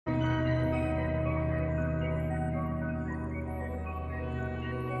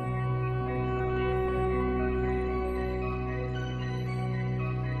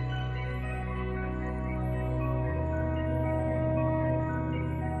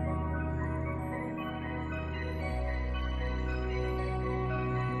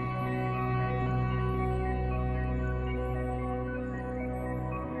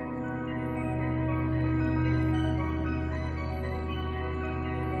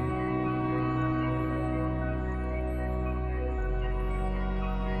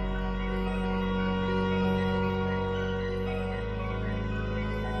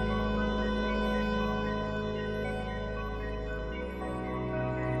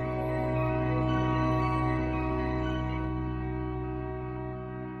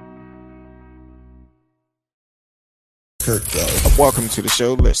Kirk, though. Welcome to the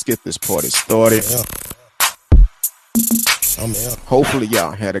show. Let's get this party started. Hopefully,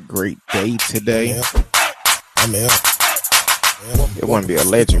 y'all had a great day today. It wouldn't be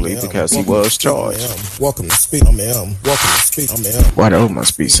allegedly because he was charged. Welcome to speak. Welcome to speak. Why, those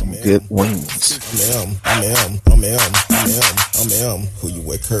must be some good wings. Who you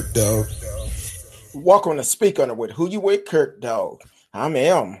with, Kirk, dog? Welcome to Speak On It with Who You With, Kirk, dog. I'm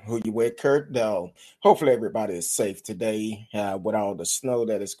Who You With, Kirk, dog. Hopefully everybody is safe today with all the snow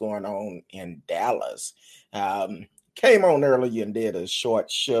that is going on in Dallas. Came on earlier and did a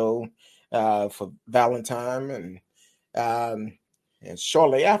short show for Valentine, and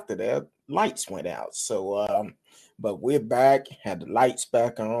shortly after that, lights went out. So, but we're back, had the lights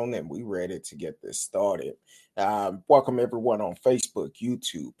back on, and we ready to get this started. Welcome everyone on Facebook,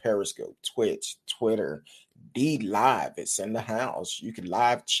 YouTube, Periscope, Twitch, Twitter, D Live. It's in the house. You can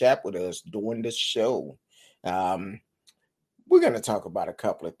live chat with us during the show. We're going to talk about a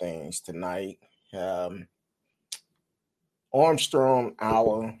couple of things tonight. Armstrong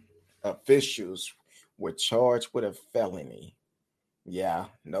Hour officials were charged with a felony. Yeah,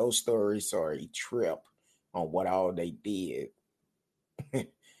 no stories or a trip on what all they did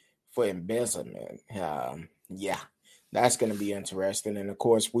for embezzlement. Yeah, that's going to be interesting. And of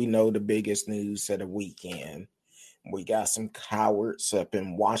course, we know the biggest news of the weekend. We got some cowards up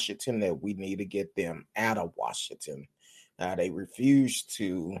in Washington that we need to get them out of Washington. They refused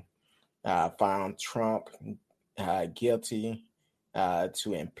to find Trump guilty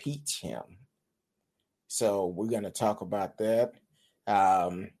to impeach him. So we're going to talk about that.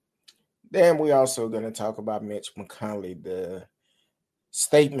 Then we're also going to talk about Mitch McConnell, the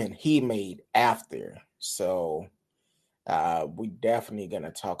statement he made after. So we definitely going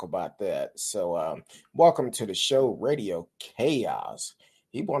to talk about that. So welcome to the show, Radio Chaos.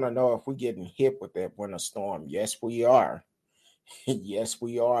 You want to know if we're getting hit with that winter storm? Yes, we are. Yes,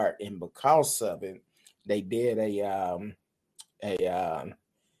 we are. And because of it, they did a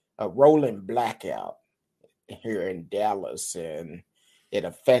rolling blackout here in Dallas, and it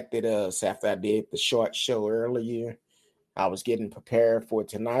affected us. After I did the short show earlier, I was getting prepared for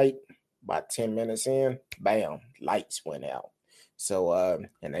tonight. About 10 minutes in, bam, lights went out. So,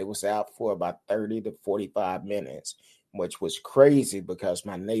 and they was out for about 30 to 45 minutes, which was crazy because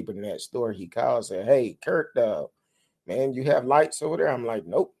my neighbor next door, he called and said, "Hey, Kurt, man, you have lights over there?" I'm like,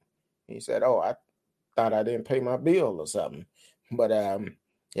 "Nope." He said, "Oh, I thought I didn't pay my bill or something." But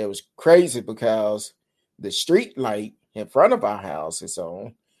it was crazy because the street light in front of our house is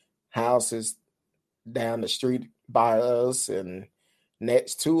on. Houses down the street by us and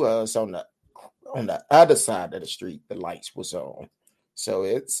next to us on the other side of the street, the lights was on. So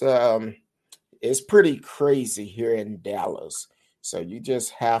it's pretty crazy here in Dallas. So you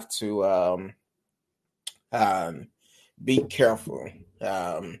just have to be careful.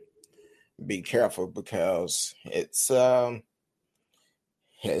 Be careful because it's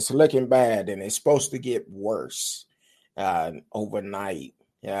looking bad, and it's supposed to get worse overnight.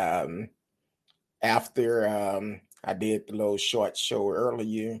 After I did the little short show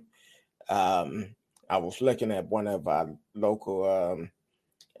earlier, I was looking at one of our local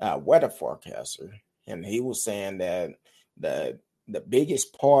weather forecaster, and he was saying that the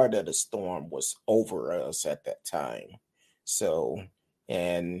biggest part of the storm was over us at that time. So,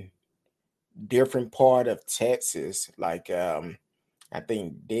 and different part of Texas, like I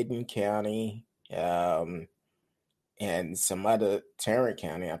think Denton County, and some other Tarrant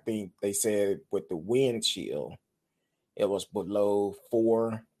County, I think they said with the wind chill, it was below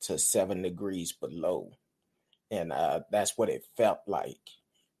 4 to 7 degrees below. And that's what it felt like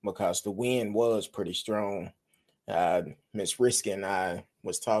because the wind was pretty strong. Miss Risky and I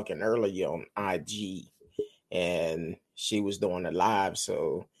was talking earlier on IG, and she was doing a live.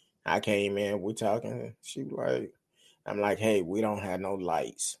 So I came in, we're talking. She was like, I'm like, "Hey, we don't have no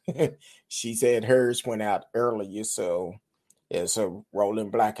lights." She said hers went out earlier, so it's a rolling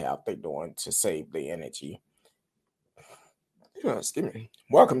blackout they're doing to save the energy. Excuse me.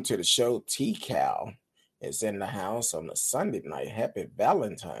 Welcome to the show. T-Cal is in the house on a Sunday night. Happy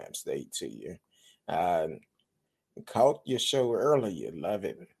Valentine's Day to you. Caught your show earlier. Love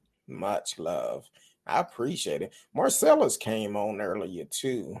it. Much love. I appreciate it. Marcellus came on earlier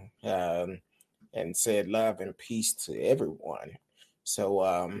too, and said love and peace to everyone.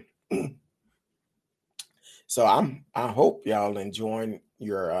 So so I hope y'all enjoying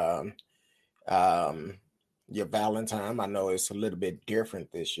your Valentine. I know it's a little bit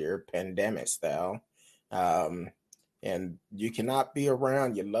different this year, pandemic style. And you cannot be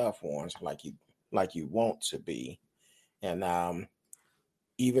around your loved ones like you want to be. And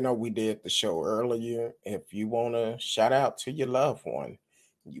even though we did the show earlier, if you want to shout out to your loved one,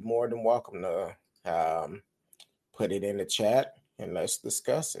 you're more than welcome to put it in the chat and let's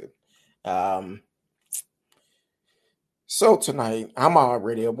discuss it. So tonight, I'm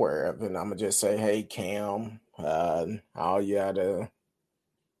already aware of it. I'm gonna just say, hey, Cam, all you other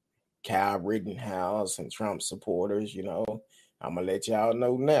Kyle Rittenhouse and Trump supporters, I'm gonna let y'all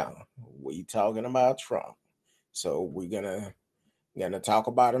know now. We talking about Trump, so we're gonna talk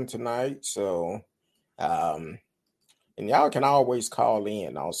about him tonight. So, and y'all can always call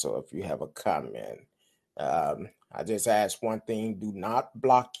in also if you have a comment. I just ask one thing: do not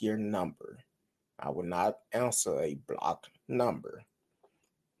block your number. I will not answer a blocked number.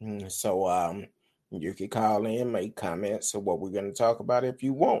 So you can call in, make comments of what we're going to talk about if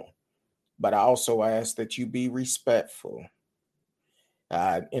you want. But I also ask that you be respectful.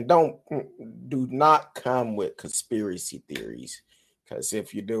 And do not come with conspiracy theories. Because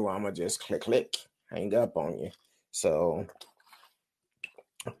if you do, I'm going to just click, hang up on you. So,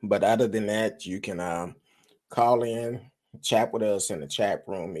 but other than that, you can call in, chat with us in the chat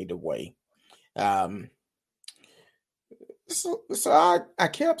room either way. So I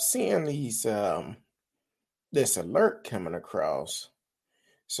kept seeing this alert coming across.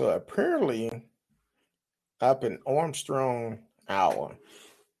 So apparently up in Armstrong, Iowa,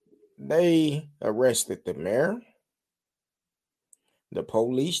 they arrested the mayor, the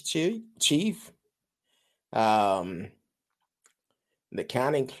police chief, the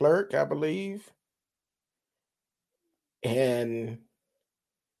county clerk, I believe. And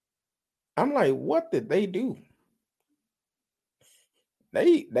I'm like, what did they do?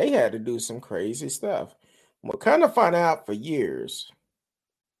 They had to do some crazy stuff. We'll kind of find out for years.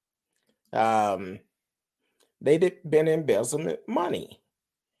 They'd been embezzling money.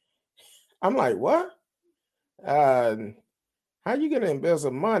 I'm like, what? How you going to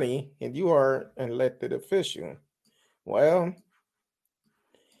embezzle money and you are an elected official? Well,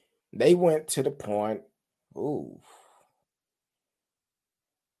 they went to the point. Ooh,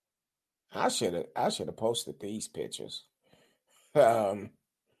 I should have posted these pictures. Yeah.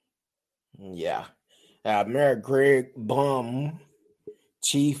 Mayor Greg Bum,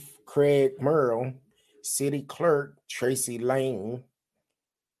 Chief Craig Merle, City Clerk Tracy Lane,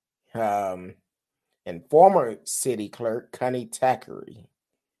 and former City Clerk Connie Thackeray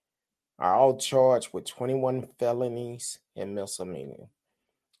are all charged with 21 felonies and misdemeanor.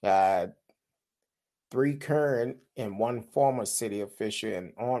 3 current and 1 former city official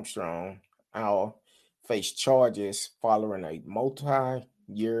in Armstrong all face charges following a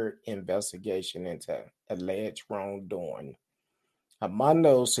multi-year investigation into alleged wrongdoing. Among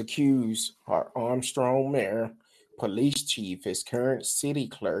those accused are Armstrong mayor, police chief, his current city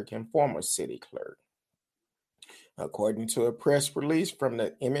clerk, and former city clerk. According to a press release from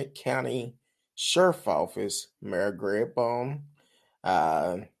the Emmett County Sheriff's Office, Mayor Greg Bum,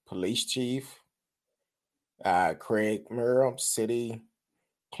 police chief Craig Merle, city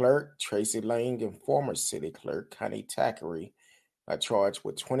clerk Tracy Lang, and former city clerk Connie Thackeray are charged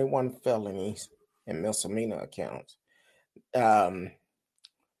with 21 felonies and misdemeanor accounts.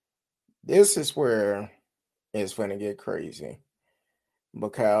 This is where it's going to get crazy,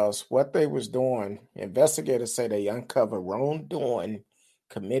 because what they was doing, investigators say they uncovered wrongdoing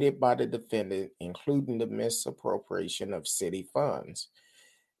committed by the defendant, including the misappropriation of city funds,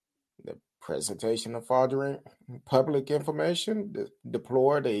 the presentation of fraudulent public information,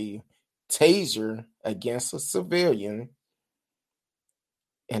 deployed a taser against a civilian,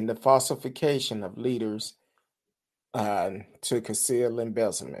 and the falsification of leaders to conceal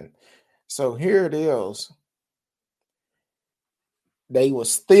embezzlement. So here it is. They were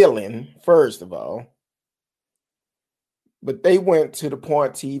stealing, first of all, but they went to the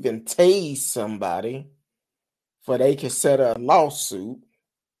point to even tase somebody for they could set a lawsuit,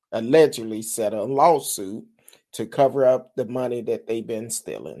 allegedly set a lawsuit to cover up the money that they've been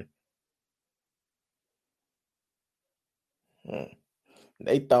stealing.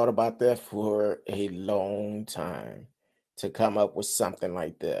 They thought about that for a long time to come up with something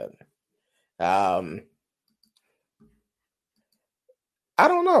like that. I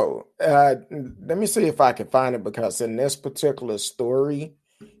don't know. Let me see if I can find it, because in this particular story,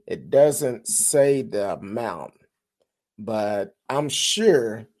 it doesn't say the amount, but I'm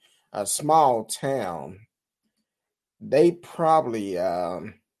sure a small town, they probably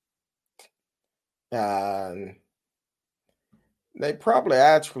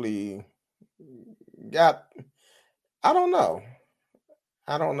actually got, I don't know.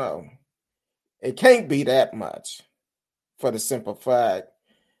 It can't be that much, for the simple fact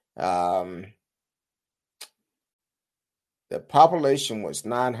The population was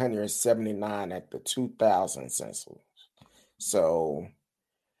 979 at the 2000 census. So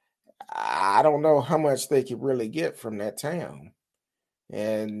I don't know how much they could really get from that town.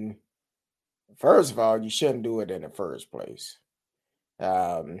 And first of all, you shouldn't do it in the first place.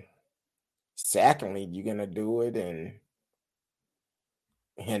 Secondly, you're gonna do it,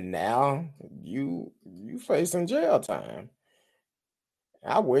 and now you facing jail time.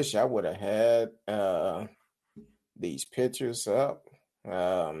 I wish I would have had these pictures up.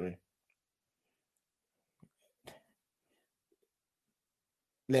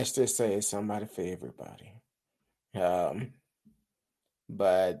 Let's just say it's somebody for everybody.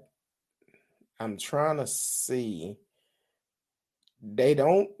 But I'm trying to see. They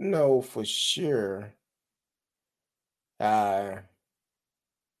don't know for sure.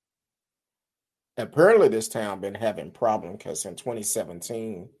 Apparently, this town been having problems because in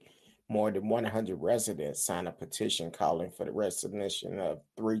 2017, more than 100 residents signed a petition calling for the resignation of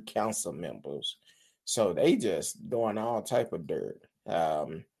 3 council members. So they just doing all type of dirt.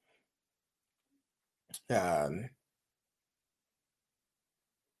 Um,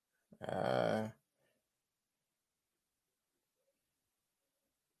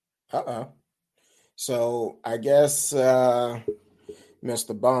 uh-oh. So I guess Mr.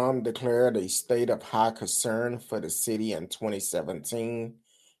 Baum declared a state of high concern for the city in 2017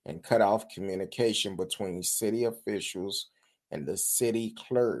 and cut off communication between city officials and the city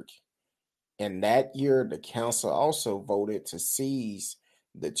clerk. And that year, the council also voted to seize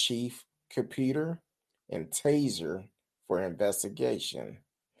the chief computer and taser for investigation.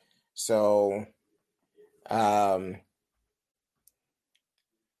 So, um,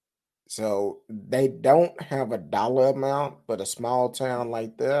 so they don't have a dollar amount, but a small town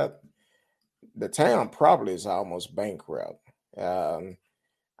like that, the town probably is almost bankrupt.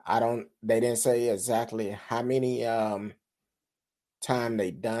 They didn't say exactly how many time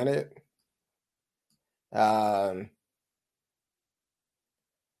they done it. Um,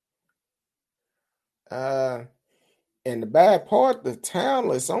 uh, and the bad part, the town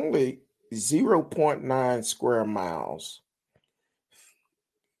is only 0.9 square miles.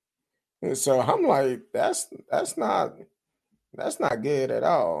 And so I'm like, that's not good at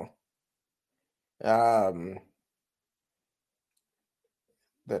all. Um,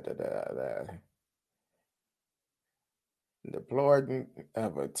 da, da, da, da. Deployment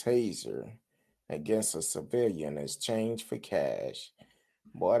of a taser against a civilian is changed for cash.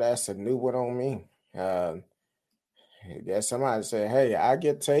 Boy, that's a new one on me. I guess somebody said, "Hey, I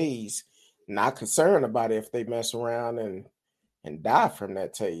get tased. Not concerned about it if they mess around and die from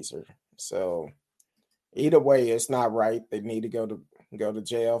that taser." So either way, it's not right. They need to go to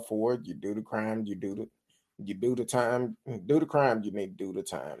jail for it. You do the crime, you do the time, do the crime. You need to do the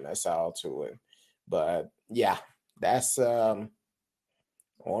time. That's all to it. But yeah, that's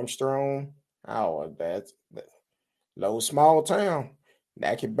Armstrong. Oh, that low small town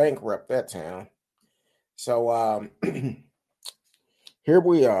that could bankrupt that town. So here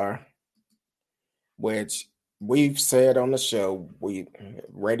we are, which we've said on the show. We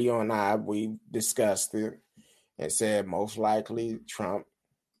Radio and we discussed it and said most likely Trump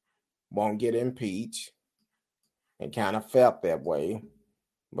won't get impeached, and kind of felt that way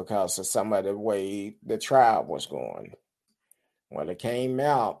because of some of the way the trial was going. Well, it came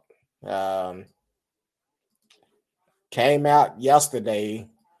out yesterday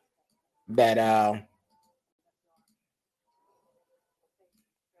that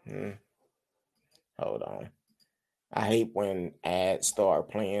hold on. I hate when ads start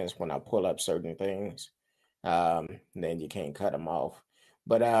playing when I pull up certain things. Then you can't cut them off.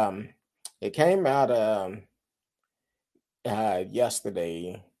 But it came out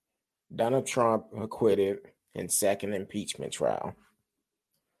yesterday. Donald Trump acquitted in second impeachment trial.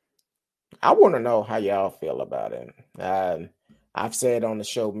 I want to know how y'all feel about it. I've said on the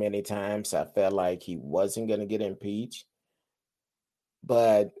show many times I felt like he wasn't going to get impeached,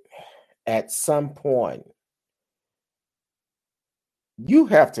 but at some point, you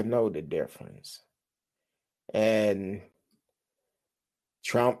have to know the difference. And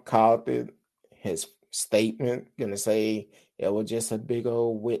Trump called it his statement, going to say it was just a big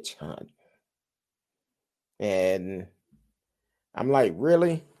old witch hunt. And I'm like,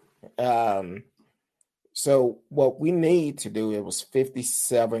 really? So what we need to do, it was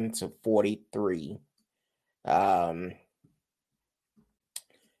 57 to 43.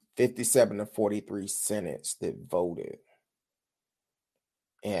 57 to 43 Senates that voted.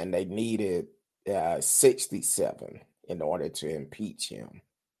 And they needed 67 in order to impeach him.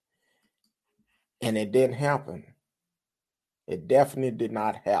 And it didn't happen. It definitely did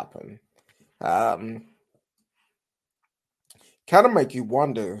not happen. kind of make you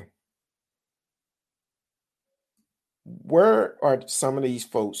wonder, where are some of these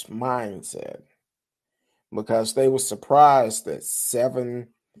folks' minds at? Because they were surprised that 7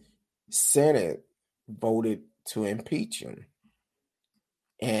 Senate voted to impeach him.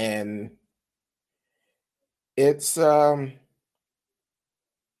 And it's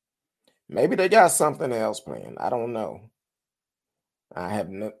maybe they got something else planned. I don't know. I have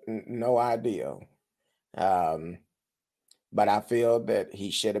no idea. But I feel that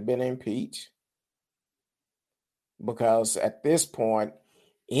he should have been impeached, because at this point,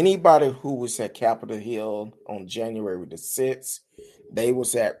 anybody who was at Capitol Hill on January the 6th, they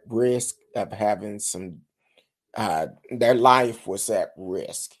was at risk of having their life was at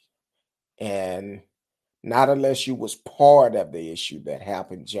risk. And not unless you was part of the issue that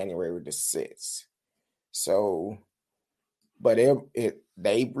happened January the 6th. So, but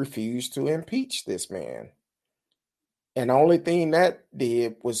they refused to impeach this man. And the only thing that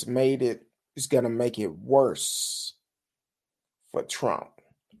did was is going to make it worse for Trump.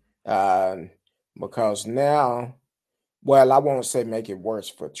 Because now, well, I won't say make it worse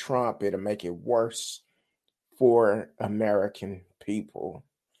for Trump. It'll make it worse for American people,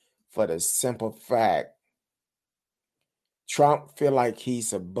 for the simple fact Trump feel like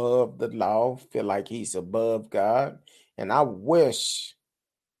he's above the law, feel like he's above God. And I wish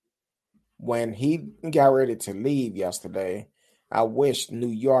when he got ready to leave yesterday, I wish New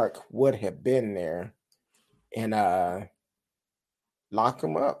York would have been there and lock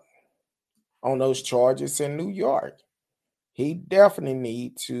him up on those charges in New York. He definitely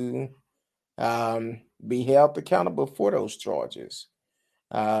need to be held accountable for those charges.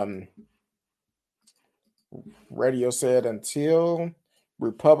 Radio said until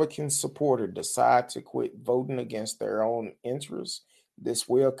Republican supporters decide to quit voting against their own interests, this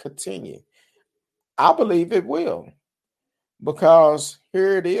will continue. I believe it will, because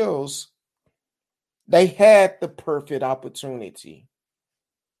here it is. They had the perfect opportunity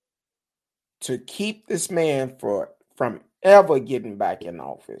to keep this man from ever getting back in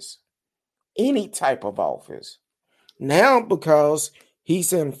office, any type of office. Now, because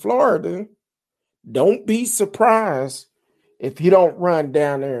he's in Florida, don't be surprised if he don't run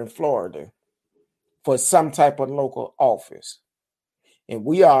down there in Florida for some type of local office. And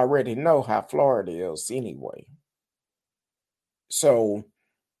we already know how Florida is anyway. So,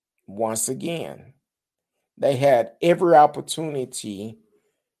 once again, they had every opportunity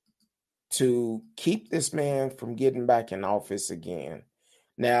to keep this man from getting back in office again.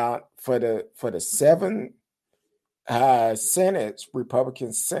 Now, for the 7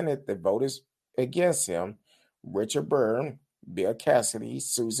 Republican Senate that voted against him, Richard Burr, Bill Cassidy,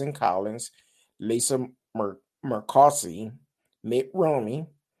 Susan Collins, Lisa Murkowski, Mitt Romney,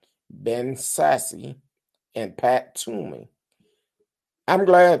 Ben Sasse, and Pat Toomey. I'm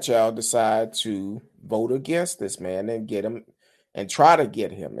glad y'all decide to vote against this man and get him and try to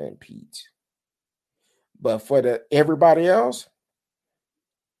get him impeached. But for everybody else,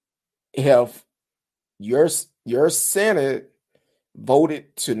 if your Senate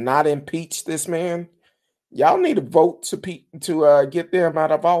voted to not impeach this man, y'all need to vote to get them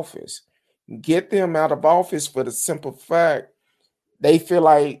out of office. Get them out of office for the simple fact they feel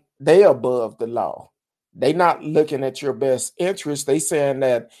like they above the law. They not looking at your best interest. They saying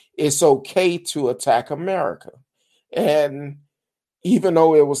that it's okay to attack America. And even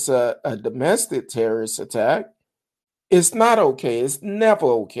though it was a domestic terrorist attack, it's not okay. It's never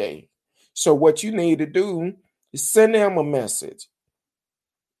okay. So what you need to do is send them a message.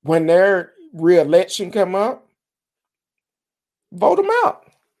 When their re-election come up, vote them out.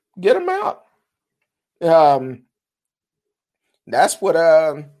 Get them out. That's what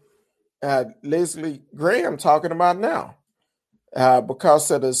Leslie Graham talking about now,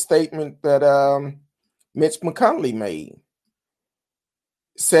 because of the statement that Mitch McConnell made.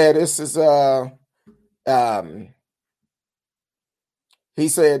 Said this is he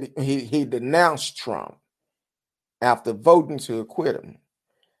said he denounced Trump after voting to acquit him.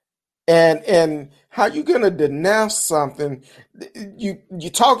 And how you gonna denounce something? You're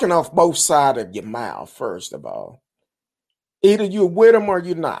talking off both sides of your mouth. First of all, either you're with him or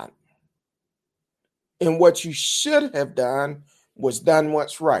you're not. And what you should have done was done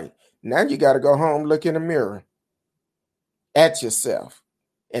what's right. Now you got to go home, look in the mirror at yourself,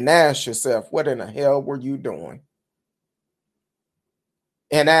 and ask yourself, what in the hell were you doing?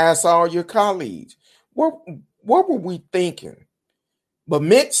 And ask all your colleagues, what were we thinking? But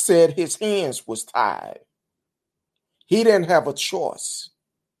Mitch said his hands was tied. He didn't have a choice.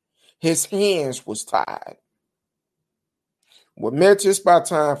 His hands was tied. Well, Mitch, it's about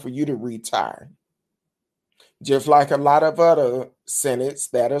time for you to retire. just like a lot of other senates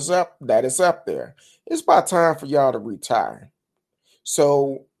that is up there. It's about time for y'all to retire.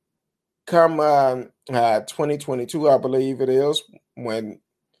 So come 2022, I believe it is, when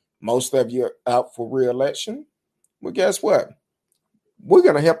most of you are out for re-election. Well, guess what? We're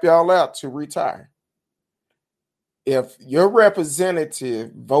going to help y'all out to retire. If your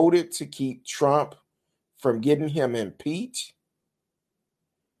representative voted to keep Trump from getting him impeached,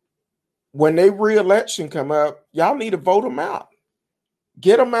 when they re-election come up, y'all need to vote them out.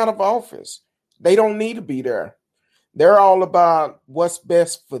 Get them out of office. They don't need to be there. They're all about what's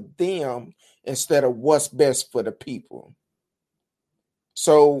best for them instead of what's best for the people.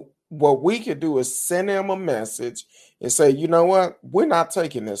 So what we could do is send them a message and say, you know what? We're not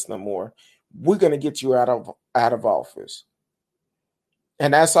taking this no more. We're going to get you out of office.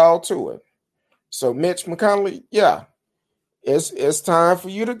 And that's all to it. So Mitch McConnell, yeah, it's time for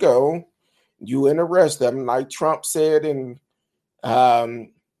you to go. You and the rest of them, like Trump said in the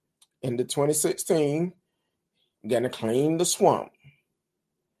 2016, gonna clean the swamp.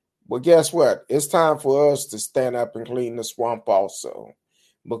 Well, guess what? It's time for us to stand up and clean the swamp also,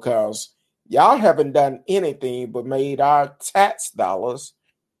 because y'all haven't done anything but made our tax dollars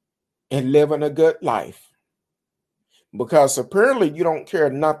and living a good life. Because apparently you don't care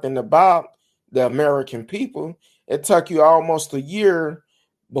nothing about the American people. It took you almost a year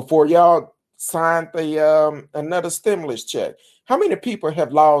before y'all signed the another stimulus check. How many people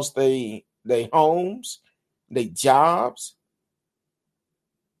have lost their homes, their jobs,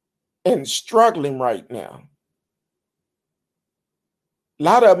 and struggling right now? A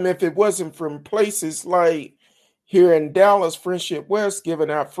lot of them, if it wasn't from places like here in Dallas, Friendship West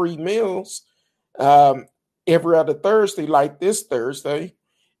giving out free meals every other Thursday, like this Thursday,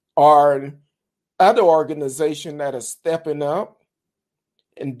 or other organization that are stepping up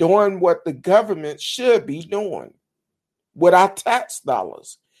and doing what the government should be doing with our tax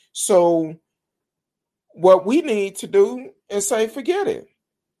dollars. So what we need to do is say, forget it.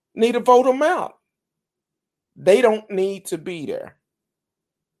 Need to vote them out. They don't need to be there.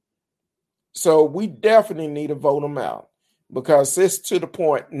 So we definitely need to vote them out, because it's to the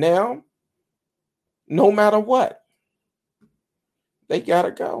point now, no matter what, they got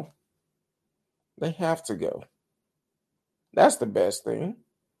to go. They have to go. That's the best thing.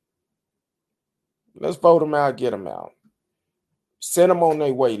 Let's vote them out, get them out. Send them on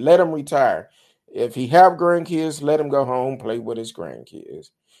their way. Let them retire. If he have grandkids, let him go home, play with his grandkids.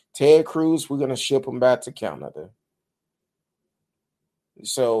 Ted Cruz, we're going to ship him back to Canada.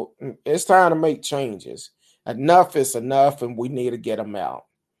 So it's time to make changes. Enough is enough, and we need to get them out.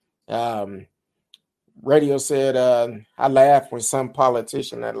 Radio said, I laughed when some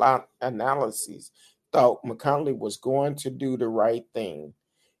politician analyses thought McConnell was going to do the right thing.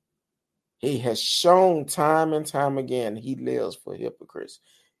 He has shown time and time again he lives for hypocrites.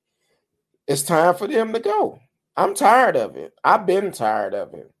 It's time for them to go. I'm tired of it. I've been tired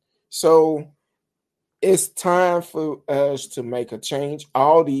of it. So it's time for us to make a change.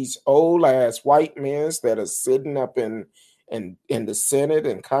 All these old ass white men that are sitting up in the Senate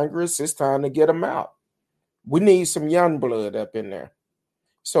and Congress, it's time to get them out. We need some young blood up in there.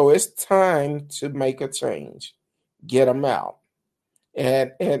 So it's time to make a change. Get them out.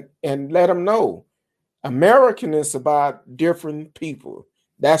 And let them know American is about different people.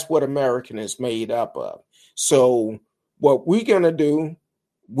 That's what American is made up of. So what we're going to do,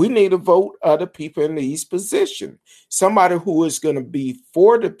 we need to vote other people in these positions. Somebody who is going to be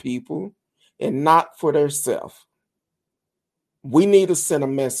for the people and not for themselves. We need to send a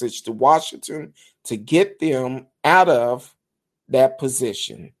message to Washington to get them out of that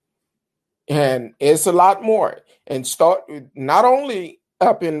position. And it's a lot more. And start not only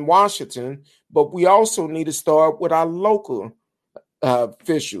up in Washington, but we also need to start with our local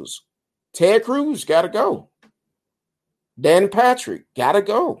officials. Ted Cruz got to go. Dan Patrick got to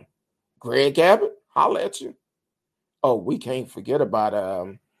go. Greg Abbott, holla at you. Oh, we can't forget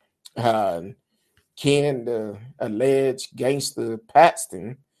about Ken, the alleged gangster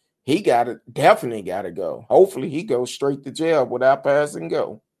Paxton. He definitely got to go. Hopefully he goes straight to jail without passing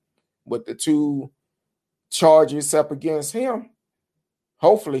go. With the 2 charges up against him,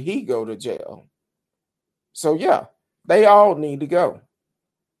 hopefully he go to jail. So yeah, they all need to go.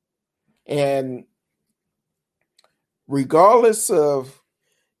 And regardless of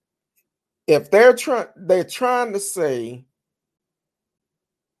if they're trying to say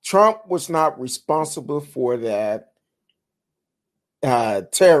Trump was not responsible for that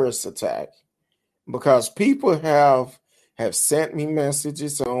terrorist attack, because people have sent me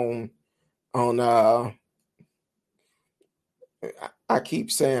messages on I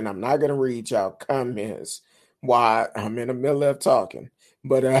keep saying I'm not going to read y'all comments, Why I'm in the middle of talking.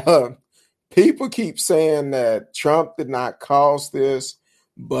 But people keep saying that Trump did not cause this,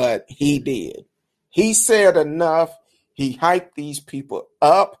 but he did. He said enough. He hyped these people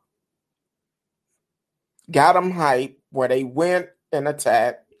up, got them hyped where they went and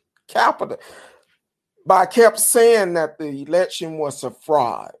attacked Capitol. But I kept saying that the election was a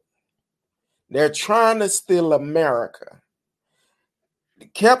fraud. They're trying to steal America. They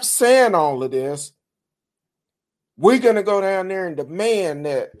kept saying all of this. We're going to go down there and demand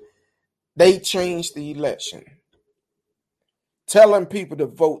that they change the election. Telling people to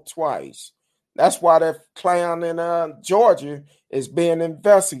vote twice. That's why that clown in Georgia is being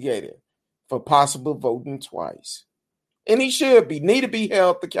investigated for possible voting twice. And he should need to be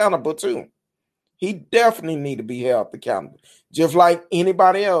held accountable too. He definitely need to be held accountable. Just like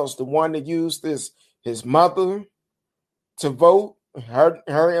anybody else, the one that used his mother to vote,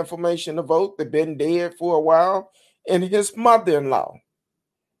 her information to vote, they've been dead for a while, and his mother-in-law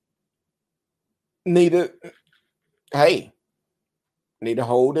need to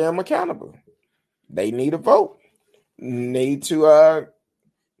hold them accountable. They need to vote. Need to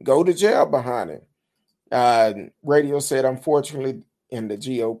go to jail behind it. Radio said, unfortunately, in the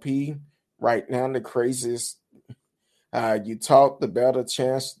GOP right now, the craziest you talk, the better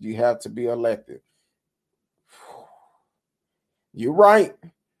chance you have to be elected. You're right,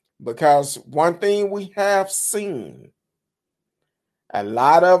 because one thing we have seen, a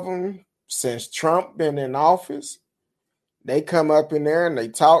lot of them since Trump been in office, they come up in there and they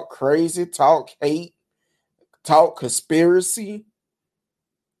talk crazy, talk hate, talk conspiracy.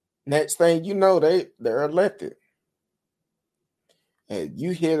 Next thing you know, they're elected. And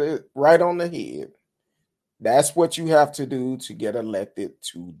you hit it right on the head. That's what you have to do to get elected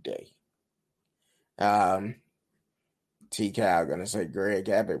today. T-Cow gonna say, Greg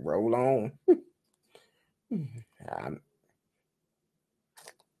Abbott, roll on.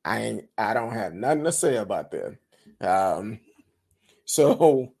 I don't have nothing to say about that.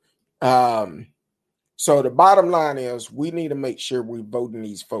 So the bottom line is we need to make sure we're voting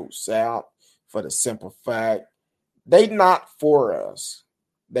these folks out for the simple fact they not for us.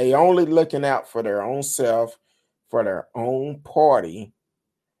 They only looking out for their own self, for their own party.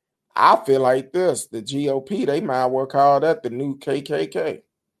 I feel like this, the GOP, they might well call that the new KKK.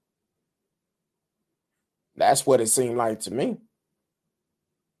 That's what it seemed like to me.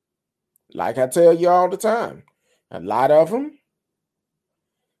 Like I tell you all the time, a lot of them,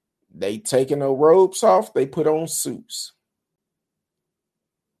 they taking their robes off, they put on suits.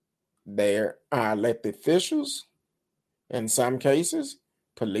 They're elected officials, in some cases,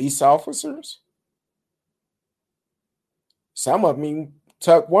 police officers. Some of them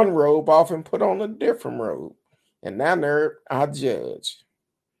tuck one robe off and put on a different robe. And now they're our judge.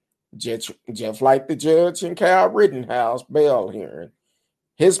 Just like the judge in Kyle Rittenhouse bail hearing.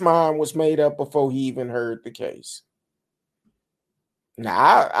 His mind was made up before he even heard the case.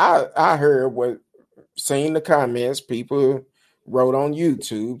 Now, I heard seeing the comments people wrote on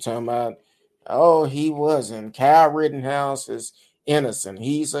YouTube talking about, oh, he wasn't. Kyle Rittenhouse is innocent.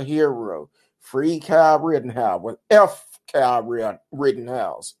 He's a hero. Free Kyle Rittenhouse. With Kyle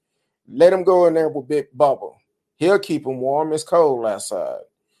Rittenhouse. Let him go in there with Big Bubba. He'll keep him warm. It's cold outside.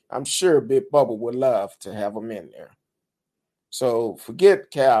 I'm sure Big Bubba would love to have him in there. So forget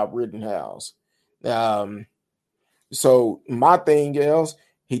Kyle Rittenhouse. So my thing is,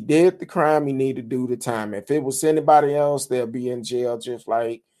 he did the crime, he needed to do the time. If it was anybody else, they'll be in jail just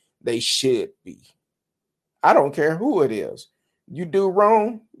like they should be. I don't care who it is. You do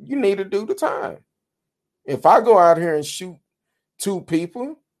wrong, you need to do the time. If I go out here and shoot 2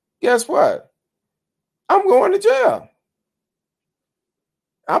 people, guess what? I'm going to jail.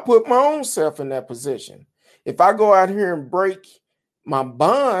 I put my own self in that position. If I go out here and break my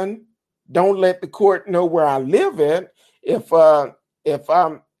bond, don't let the court know where I live at. If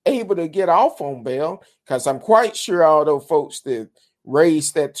I'm able to get off on bail, because I'm quite sure all those folks that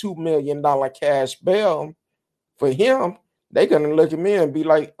raised that $2 million cash bail for him, they're going to look at me and be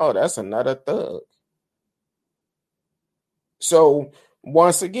like, oh, that's another thug. So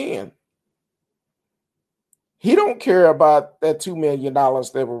once again, he don't care about that $2 million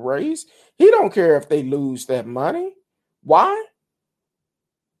that were raised. He don't care if they lose that money. Why?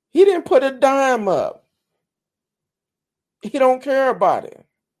 He didn't put a dime up. He don't care about it.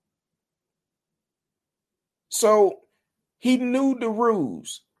 So he knew the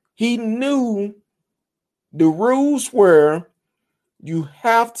rules. He knew the rules were you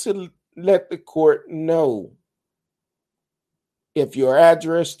have to let the court know if your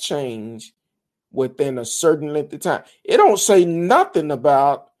address changed within a certain length of time. It don't say nothing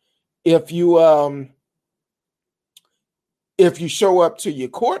about if you if you show up to your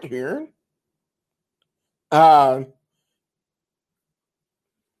court hearing, oh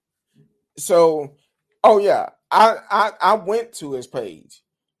yeah, I went to his page.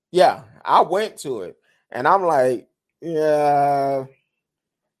 Yeah, I went to it, and I'm like, yeah.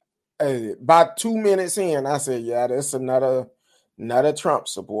 About 2 minutes in, I said, yeah, that's another Trump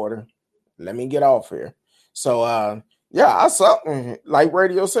supporter. Let me get off here. So yeah, I saw, like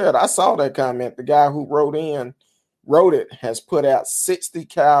Radio said, I saw that comment. The guy who wrote it has put out 60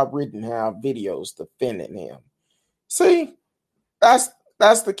 Kyle Rittenhouse videos defending him. See, that's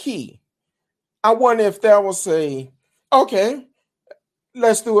the key. I wonder if that will say, okay,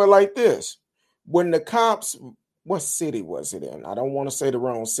 let's do it like this. When the cops, what city was it in? I don't want to say the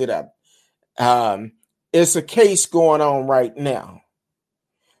wrong city. It's a case going on right now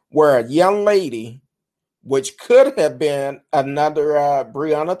where a young lady, which could have been another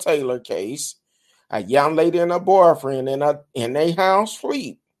Breonna Taylor case, a young lady and a boyfriend in a house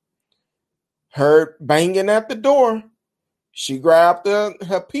sleep, heard banging at the door. She grabbed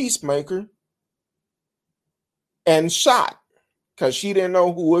her peacemaker and shot because she didn't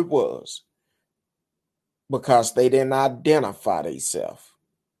know who it was because they didn't identify themselves.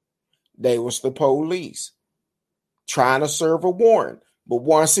 They was the police trying to serve a warrant. But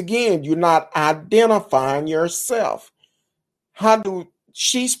once again, you're not identifying yourself. How do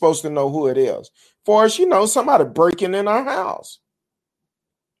she's supposed to know who it is? For as you know, somebody breaking in our house.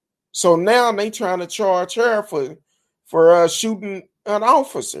 So now they trying to charge her for shooting an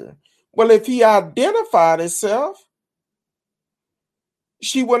officer. Well, if he identified himself,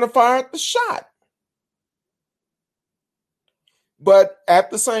 she wouldn't have fired the shot. But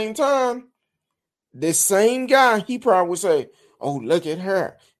at the same time, this same guy, he probably would say, oh, look at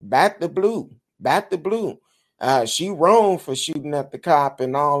her. Back the blue. She wrong for shooting at the cop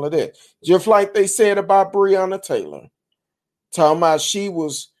and all of that. Just like they said about Breonna Taylor. Talking about she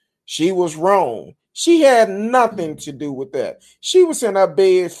was wrong. She had nothing to do with that. She was in her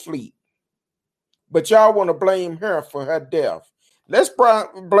bed asleep. But y'all want to blame her for her death. Let's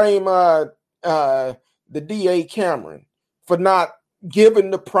blame the DA Cameron for not giving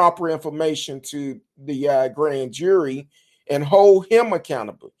the proper information to the grand jury and hold him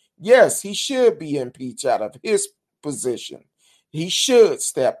accountable. Yes, he should be impeached out of his position. He should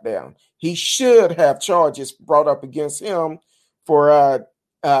step down. He should have charges brought up against him for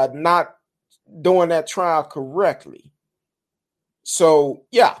not doing that trial correctly. So,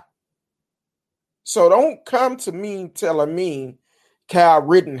 yeah. So don't come to me telling me Kyle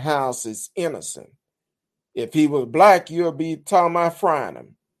Rittenhouse is innocent. If he was black, you'll be talking about frying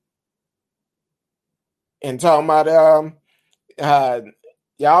him. And talking about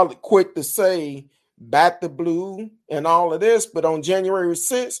y'all quick to say back the blue and all of this, but on January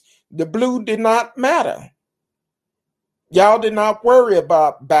 6th, the blue did not matter. Y'all did not worry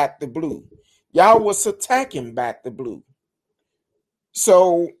about back the blue. Y'all was attacking back the blue.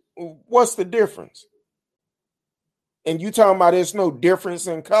 So what's the difference? And you talking about there's no difference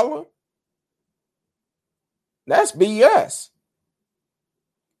in color? That's BS.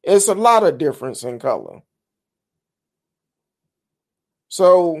 It's a lot of difference in color.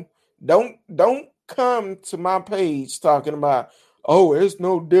 So don't come to my page talking about, oh, it's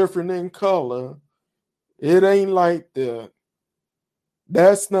no different in color. It ain't like that.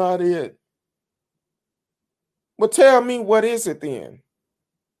 That's not it. Well, tell me, what is it then?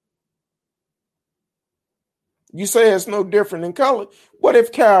 You say it's no different in color. What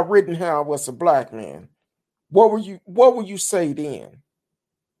if Kyle Rittenhouse was a black man? What would you say then?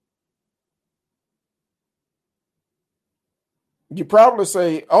 You probably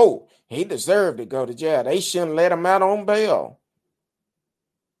say, oh, he deserved to go to jail. They shouldn't let him out on bail.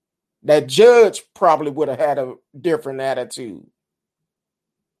 That judge probably would have had a different attitude.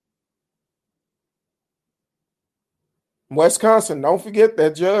 Wisconsin, don't forget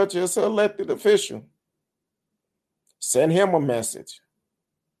that judge is an elected official. Send him a message.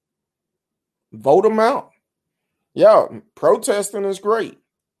 Vote him out. Yeah, protesting is great.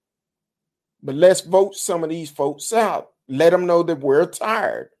 But let's vote some of these folks out. Let them know that we're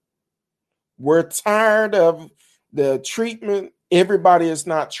tired. We're tired of the treatment. Everybody is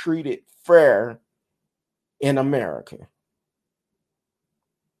not treated fair in America.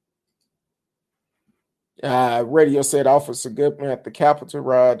 Radio said Officer Goodman at the Capitol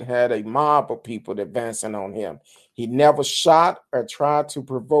riot had a mob of people advancing on him. He never shot or tried to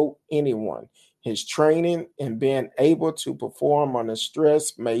provoke anyone. His training and being able to perform under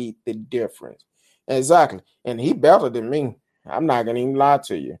stress made the difference. Exactly. And he better than me. I'm not going to even lie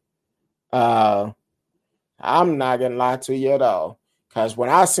to you. I'm not going to lie to you at all. Because when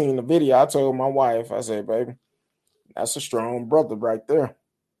I seen the video, I told my wife, I said, baby, That's a strong brother right there.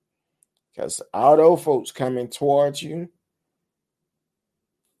 Because all those folks coming towards you.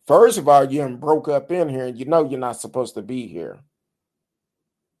 First of all, you broke up in here and you know you're not supposed to be here.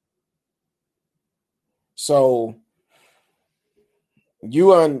 So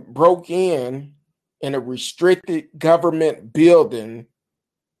you broke in a restricted government building.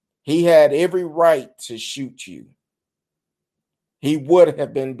 He had every right to shoot you. He would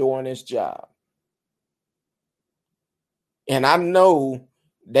have been doing his job. And I know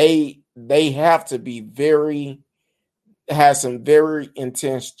they have to be have some very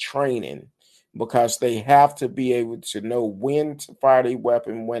intense training, because they have to be able to know when to fire their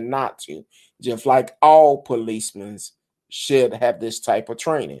weapon, when not to. Just like all policemen should have this type of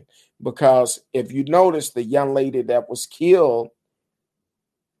training. Because if you notice, the young lady that was killed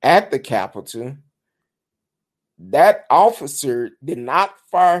at the Capitol, that officer did not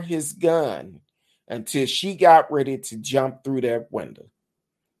fire his gun until she got ready to jump through that window.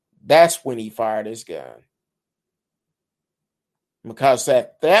 That's when he fired his gun. Because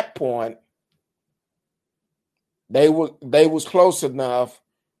at that point, they was close enough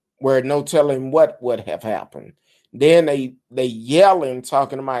where no telling what would have happened. Then they yelling,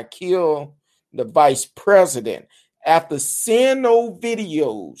 talking about kill the vice president. After seeing those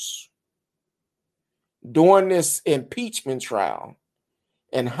videos during this impeachment trial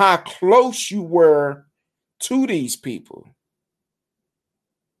and how close you were to these people,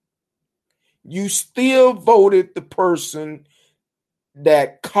 you still voted the person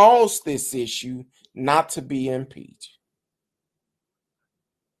that caused this issue not to be impeached,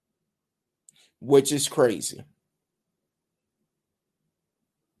 which is crazy.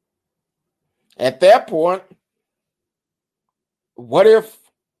 At that point, what if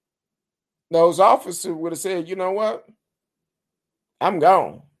those officers would have said, you know what? I'm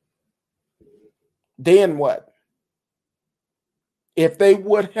gone. Then what? If they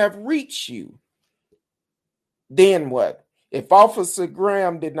would have reached you, then what? If Officer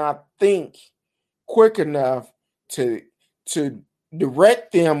Graham did not think quick enough to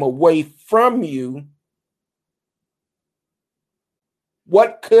direct them away from you,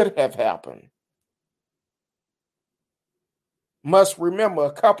 what could have happened? Must remember,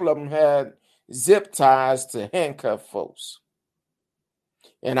 a couple of them had zip ties to handcuff folks.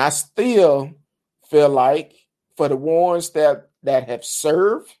 And I still feel like for the ones that have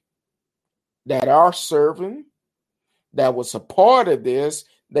served, that are serving, that was a part of this,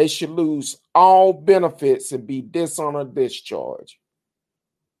 they should lose all benefits and be dishonored discharge.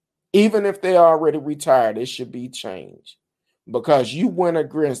 Even if they already retired, it should be changed, because you went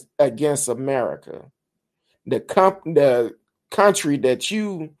against America, the country that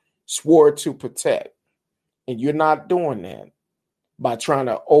you swore to protect, and you're not doing that by trying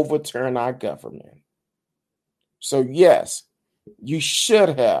to overturn our government. So yes, you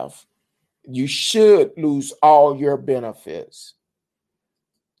should lose all your benefits.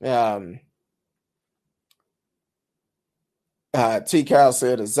 T. Cal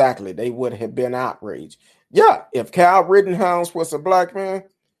said exactly. They would have been outraged. Yeah, if Kyle Rittenhouse was a black man,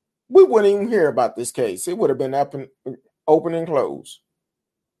 we wouldn't even hear about this case. It would have been open and closed.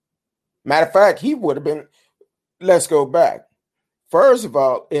 Matter of fact, he would have been. Let's go back. First of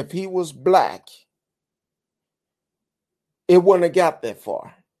all, if he was black, it wouldn't have got that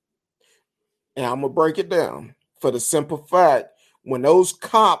far. And I'm going to break it down for the simple fact, when those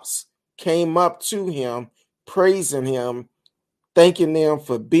cops came up to him, praising him, thanking them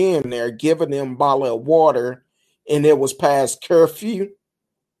for being there, giving them a bottle of water, and it was past curfew,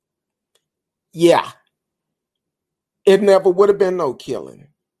 yeah, it never would have been no killing.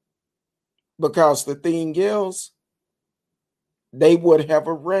 Because the thing is, they would have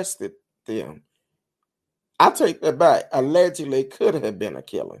arrested them. I take that back. Allegedly could have been a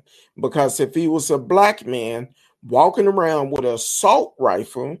killing, because if he was a black man walking around with an assault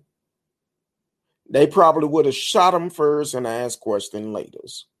rifle, they probably would have shot him first and asked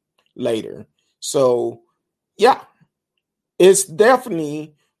questions later. So, yeah, it's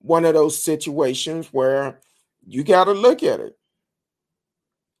definitely one of those situations where you got to look at it.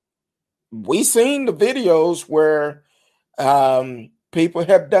 We seen the videos where people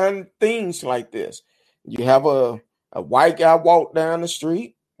have done things like this. You have a white guy walk down the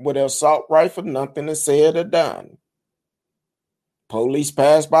street with an assault rifle, nothing is said or done. Police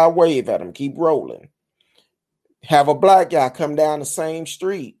pass by, wave at him, keep rolling. Have a black guy come down the same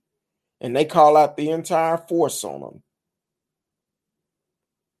street and they call out the entire force on him.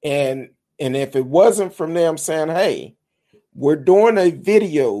 And if it wasn't from them saying, hey, we're doing a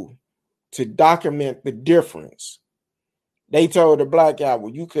video to document the difference, they told the black guy,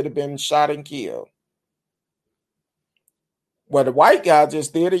 well, you could have been shot and killed. Well, the white guy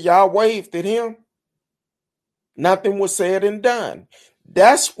just did it. Y'all waved at him. Nothing was said and done.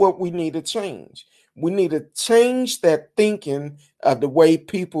 That's what we need to change. We need to change that thinking of the way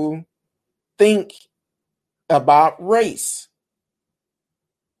people think about race.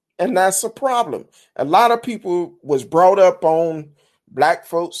 And that's a problem. A lot of people was brought up on black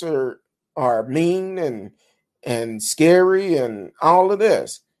folks are mean and scary and all of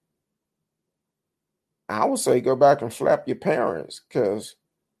this. I would say go back and flap your parents because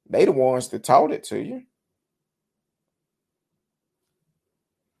they the ones that taught it to you.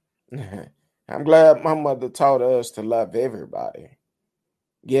 I'm glad my mother taught us to love everybody,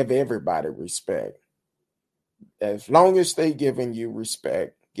 give everybody respect. As long as they giving you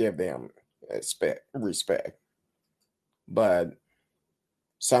respect, give them respect. But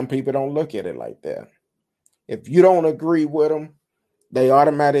some people don't look at it like that. If you don't agree with them, they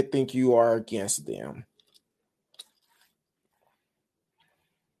automatically think you are against them.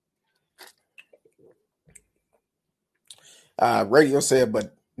 Radio said,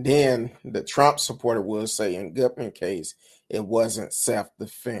 but then the Trump supporter will say in Gutman case, it wasn't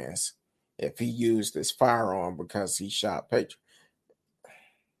self-defense if he used his firearm because he shot Patriot.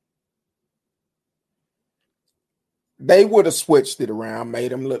 They would have switched it around,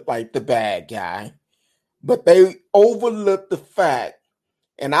 made him look like the bad guy, but they overlooked the fact.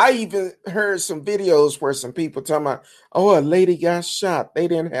 And I even heard some videos where some people talking about, oh, a lady got shot. They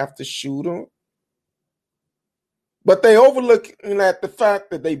didn't have to shoot her. But they overlooking at the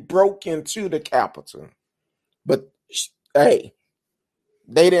fact that they broke into the Capitol. But hey,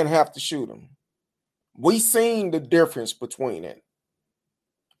 they didn't have to shoot him. We seen the difference between it.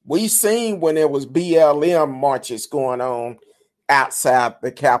 We seen when there was BLM marches going on outside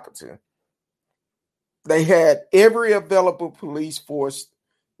the Capitol. They had every available police force,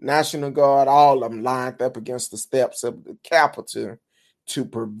 National Guard, all of them lined up against the steps of the Capitol to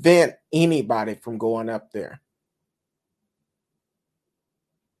prevent anybody from going up there.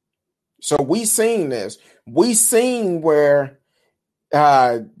 So we seen this. We seen where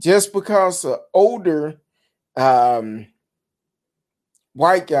just because an older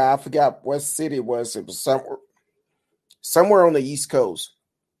white guy, I forgot what city it was somewhere on the East Coast,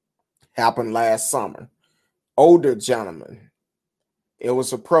 happened last summer. Older gentleman. It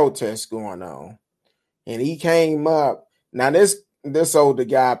was a protest going on. And he came up. Now this older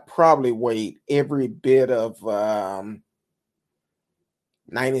guy probably weighed every bit of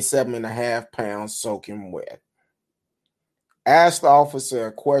 97 and a half pounds soaking wet. Asked the officer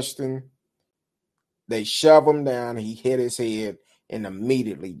a question. They shove him down. He hit his head, and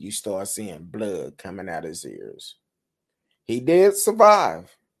immediately you start seeing blood coming out his ears. He did survive.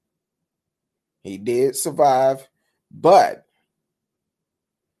 But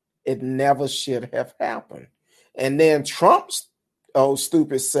it never should have happened. And then Trump's old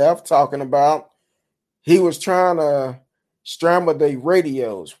stupid self talking about he was trying to scramble the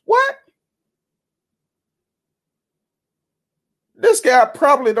radios. What? This guy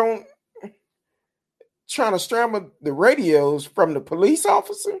probably don't trying to scramble the radios from the police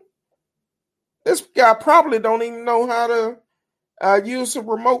officer. This guy probably don't even know how to use a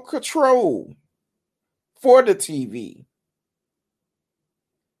remote control for the TV.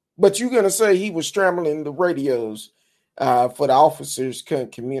 But you're going to say he was scrambling the radios for the officers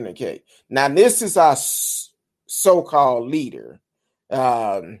couldn't communicate. Now, this is our so-called leader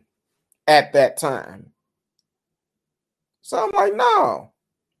at that time. So I'm like, no,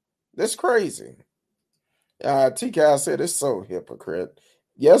 that's crazy. TK said it's so hypocrite.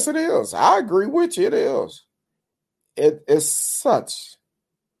 Yes, it is. I agree with you. It is. It is such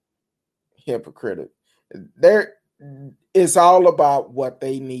hypocrite. There, it's all about what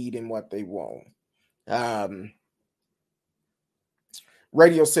they need and what they want.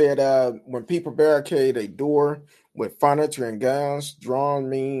 Radio said when people barricade a door with furniture and guns, drawn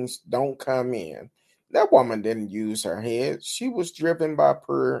means don't come in. That woman didn't use her head. She was driven by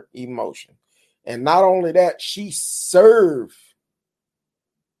pure emotion. And not only that, she served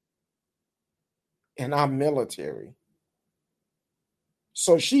in our military.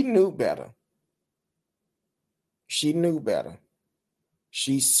 So she knew better. She knew better.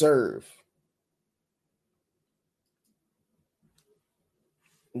 She served.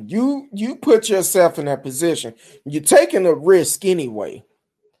 You put yourself in that position. You're taking a risk anyway.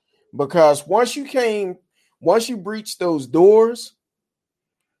 Because once you breached those doors,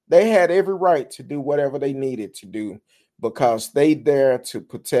 they had every right to do whatever they needed to do because they there to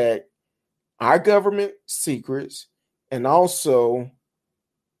protect our government secrets and also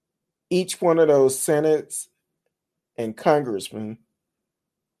each one of those senates and congressmen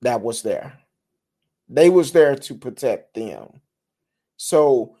that was there. They was there to protect them.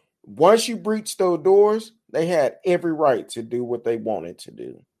 So once you breach those doors, they had every right to do what they wanted to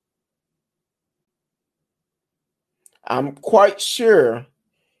do. I'm quite sure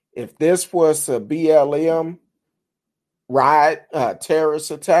if this was a BLM riot,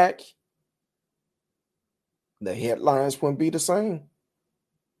 terrorist attack, the headlines wouldn't be the same.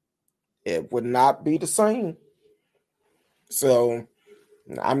 It would not be the same. So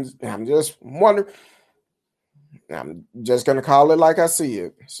I'm just wondering. I'm just gonna call it like I see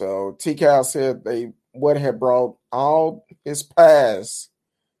it. So TCal said they would have brought all his past,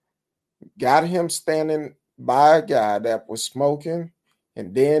 got him standing by a guy that was smoking,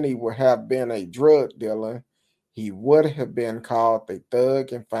 and then he would have been a drug dealer. He would have been called a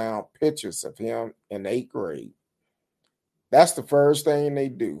thug and found pictures of him in 8th grade. That's the first thing they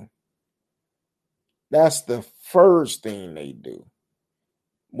do. That's the first thing they do.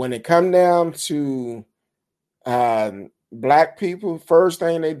 When it come down to black people, first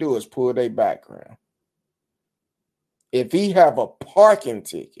thing they do is pull their background. If he have a parking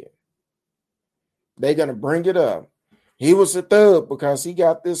ticket, they're gonna bring it up. He was a thug because he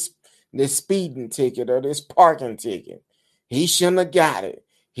got this speeding ticket or this parking ticket. He shouldn't have got it.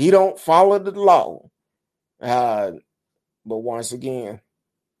 He don't follow the law. But once again,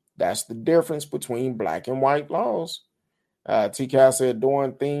 that's the difference between black and white laws. TCal said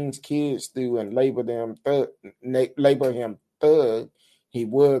doing things kids do and label him thug, he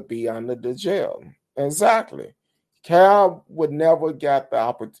would be under the jail. Exactly. Cal would never got the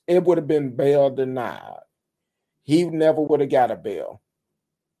opportunity. It would have been bail denied. He never would have got a bail.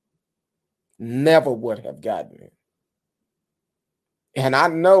 Never would have gotten it. And I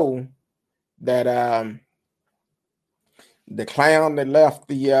know that the clown that left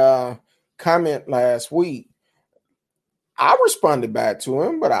the comment last week, I responded back to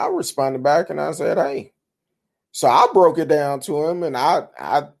him, but I responded back and I said, hey. So I broke it down to him and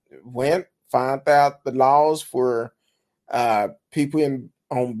I went, found out the laws for people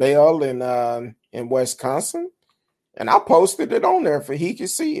on bail in Wisconsin, and I posted it on there for he could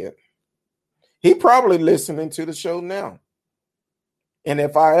see it. He probably listening to the show now. And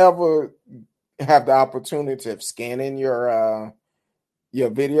if I ever have the opportunity of scanning your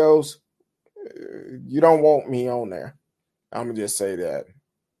videos, you don't want me on there. I'm gonna just say that.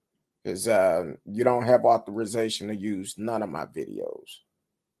 Because you don't have authorization to use none of my videos.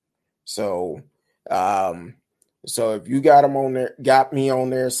 So if you got them on there, got me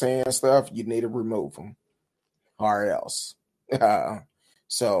on there saying stuff, you need to remove them or else.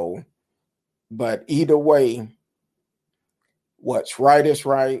 But either way, what's right is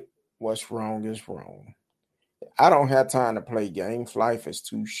right, what's wrong is wrong. I don't have time to play games. Life is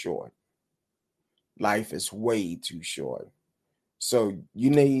too short. Life is way too short. So you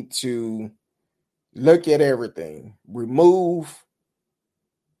need to look at everything, remove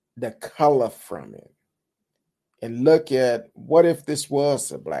the color from it, and look at what if this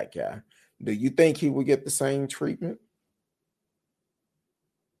was a black guy? Do you think he would get the same treatment?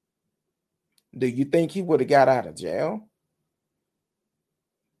 Do you think he would have got out of jail?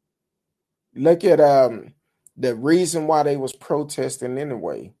 Look at the reason why they was protesting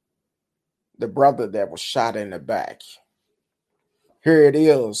anyway. The brother that was shot in the back. Here it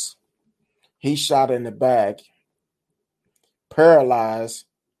is. He shot in the back, paralyzed,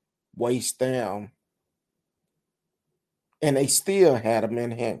 waist down, and they still had him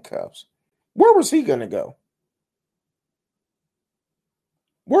in handcuffs. Where was he going to go?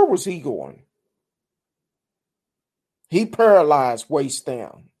 Where was he going? He paralyzed, waist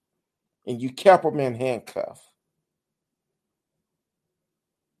down, and you kept him in handcuffs.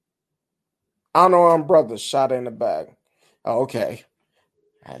 Unarmed brother shot in the back. Okay.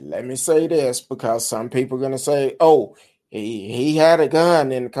 Let me say this, because some people are going to say, oh, he had a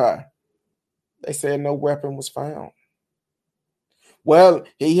gun in the car. They said no weapon was found. Well,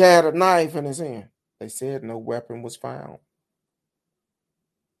 he had a knife in his hand. They said no weapon was found.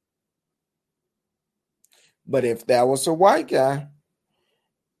 But if that was a white guy,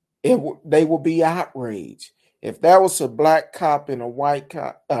 they would be outraged. If that was a black cop and a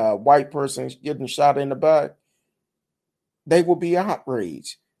white person getting shot in the back, they would be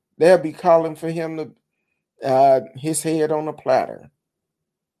outraged. They'll be calling for him to his head on a platter.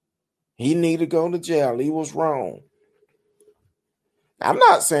 He need to go to jail. He was wrong. I'm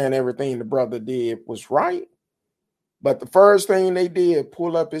not saying everything the brother did was right, but the first thing they did,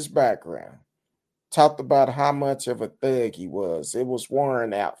 pull up his background. Talked about how much of a thug he was. It was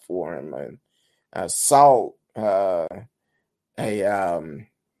worn out for him, and assault, a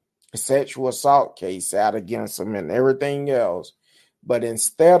sexual assault case out against him and everything else. But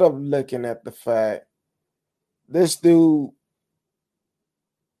instead of looking at the fact this dude,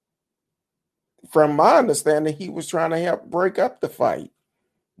 from my understanding, he was trying to help break up the fight.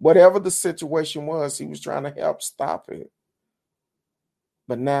 Whatever the situation was, he was trying to help stop it.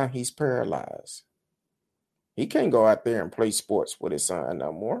 But now he's paralyzed. He can't go out there and play sports with his son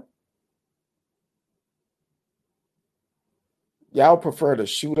no more. Y'all prefer to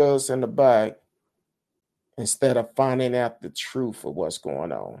shoot us in the back instead of finding out the truth of what's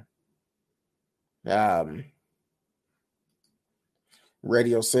going on.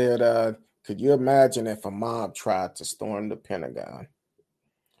 Radio said, could you imagine if a mob tried to storm the Pentagon?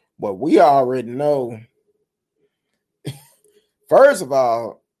 Well, we already know. First of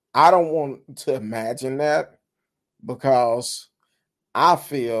all, I don't want to imagine that, because I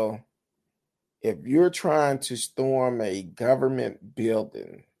feel if you're trying to storm a government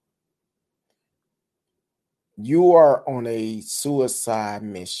building, you are on a suicide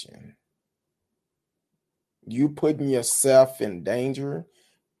mission. You putting yourself in danger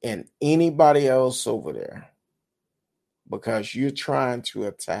and anybody else over there because you're trying to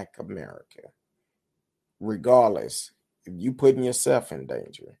attack America. Regardless, you putting yourself in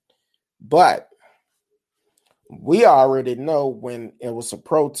danger. But we already know when it was a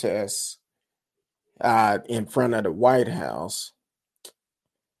protest in front of the White House,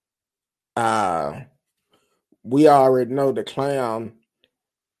 we already know the clown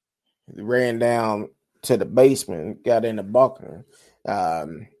ran down to the basement, got in the bunker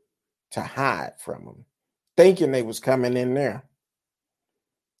to hide from them, thinking they was coming in there.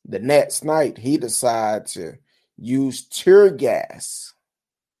 The next night, he decided to use tear gas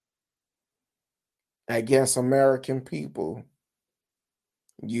against American people.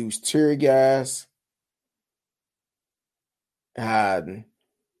 Use tear gas, having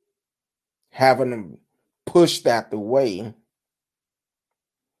them pushed out the way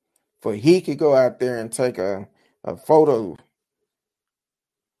for he could go out there and take a photo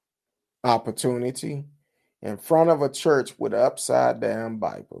opportunity in front of a church with an upside down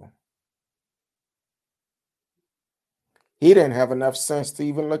Bible. He didn't have enough sense to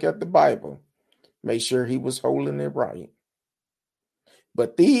even look at the Bible, make sure he was holding it right.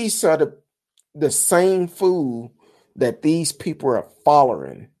 But these are the same fool that these people are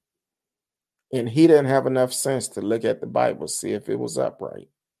following. And he didn't have enough sense to look at the Bible, see if it was upright.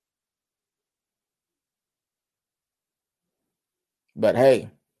 But hey,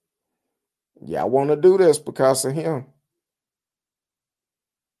 y'all want to do this because of him.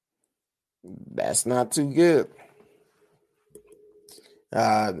 That's not too good.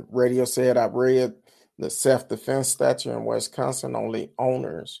 Radio said, I've read the self-defense statute in Wisconsin. Only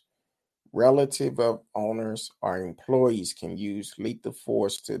owners, relative of owners, or employees can use lethal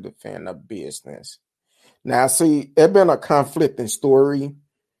force to defend a business. Now, see, it's been a conflicting story.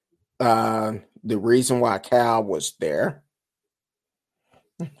 The reason why Cal was there,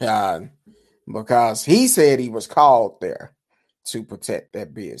 because he said he was called there to protect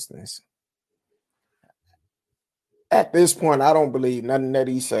that business. At this point, I don't believe nothing that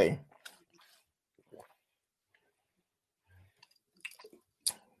he say.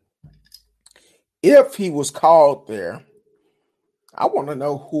 If he was called there, I want to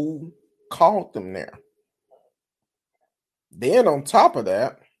know who called them there. Then on top of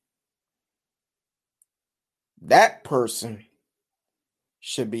that, that person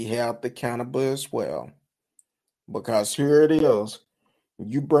should be held accountable as well. Because here it is,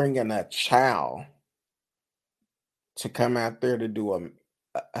 you bringing a child to come out there to do a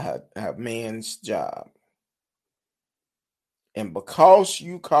man's job. And because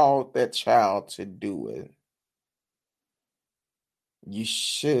you called that child to do it, you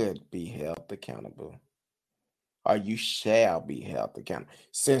should be held accountable. Or you shall be held accountable.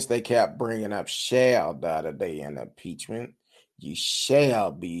 Since they kept bringing up shall the other day in impeachment, you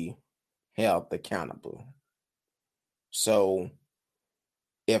shall be held accountable. So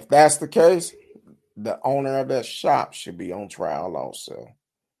if that's the case, the owner of that shop should be on trial also.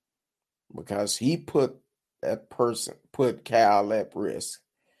 Because he put Cal at risk.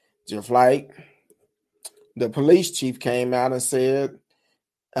 Just like the police chief came out and said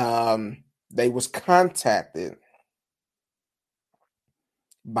they was contacted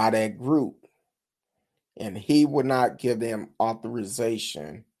by that group and he would not give them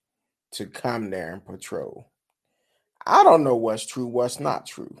authorization to come there and patrol. I don't know what's true, what's not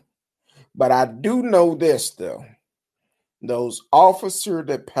true. But I do know this, though. Those officers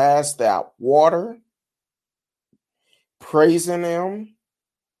that passed out water, praising them,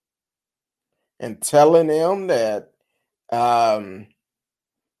 and telling them that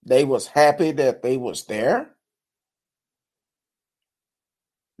they was happy that they was there,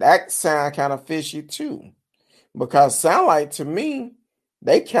 that sound kind of fishy too. Because sound like to me,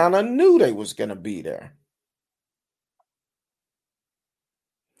 they kind of knew they was going to be there.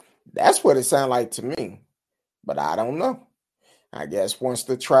 That's what it sounded like to me. But I don't know. I guess once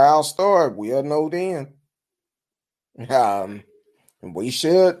the trial starts, we'll know then. We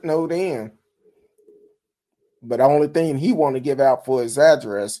should know then. But the only thing he want to give out for his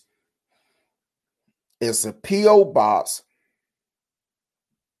address is a P.O. box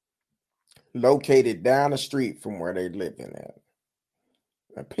located down the street from where they living at.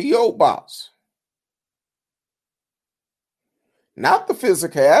 A P.O. box. Not the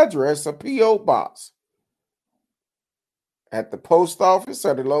physical address, a P.O. box. At the post office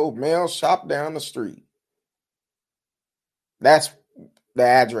or the little mail shop down the street. That's the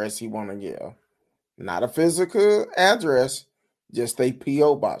address he want to give. Not a physical address, just a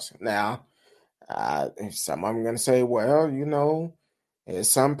P.O. box. Now, some of them going to say, well, there's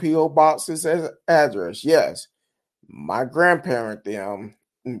some P.O. boxes as address. Yes. My grandparent,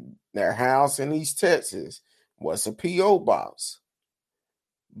 their house in East Texas was a P.O. box.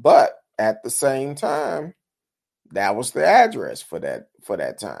 But at the same time, that was the address for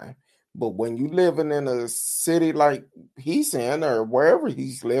that time. But when you living in a city like he's in or wherever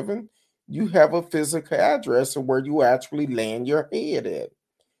he's living, you have a physical address of where you actually land your head at.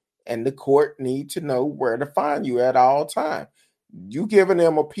 And the court need to know where to find you at all time. You giving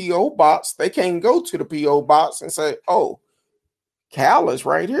them a P.O. box, they can't go to the P.O. box and say, oh, Cal is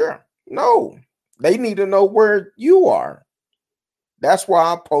right here. No, they need to know where you are. That's why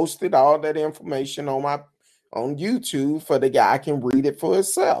I posted all that information on YouTube for the guy can read it for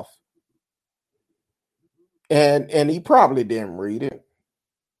himself. And he probably didn't read it.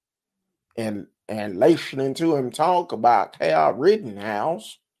 And listening to him talk about Cal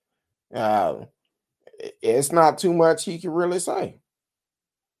Rittenhouse, it's not too much he can really say.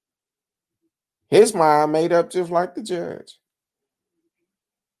 His mind made up just like the judge.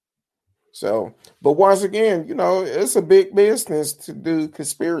 So, but once again, it's a big business to do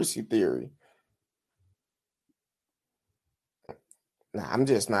conspiracy theory. Nah, I'm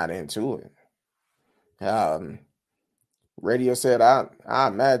just not into it. Radio said, I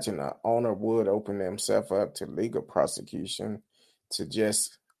imagine the owner would open himself up to legal prosecution to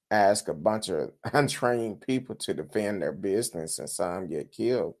just ask a bunch of untrained people to defend their business and some get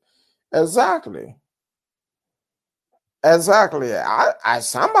killed. Exactly.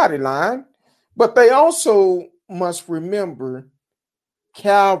 Somebody lying. But they also must remember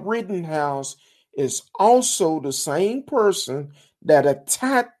Cal Rittenhouse is also the same person that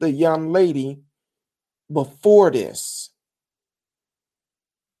attacked the young lady before this.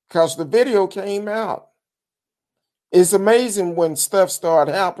 Because the video came out. It's amazing when stuff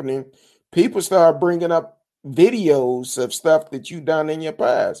started happening, people start bringing up videos of stuff that you've done in your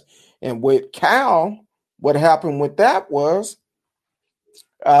past. And with Cal, what happened with that was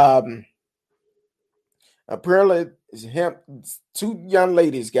apparently two young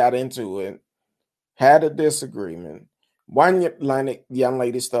ladies got into it, had a disagreement. One young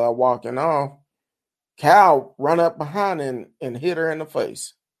lady started walking off. Cal run up behind and hit her in the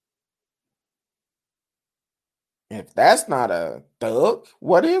face. If that's not a thug,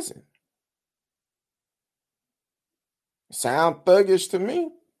 what is it? Sound thuggish to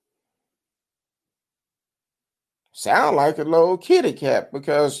me. Sound like a little kitty cat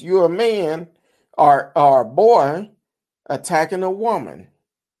because you're a man or a boy attacking a woman.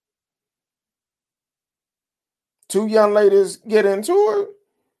 Two young ladies get into it,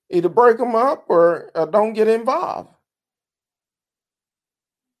 either break them up or don't get involved.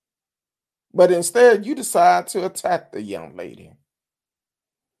 But instead, you decide to attack the young lady.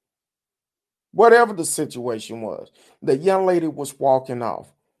 Whatever the situation was, the young lady was walking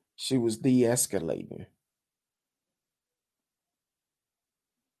off. She was de-escalating.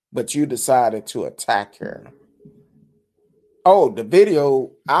 But you decided to attack her. Oh, the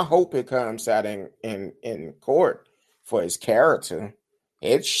video, I hope it comes out in court for his character.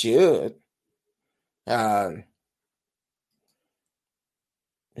 It should.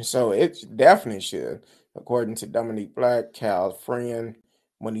 So it definitely should. According to Dominique Black, Cal's friend,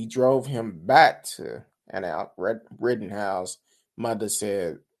 when he drove him back to an Rittenhouse, mother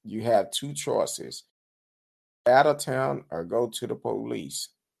said, you have two choices. Out of town or go to the police.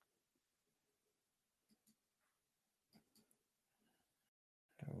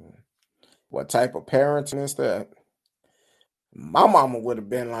 What type of parenting is that? My mama would have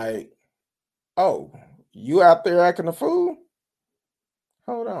been like, oh, you out there acting a fool?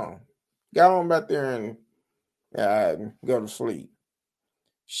 Hold on. Got on back there and go to sleep.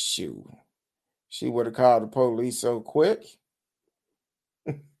 Shoot. She would have called the police so quick.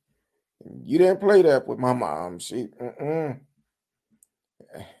 You didn't play that with my mom.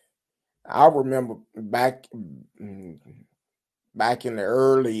 I remember back in the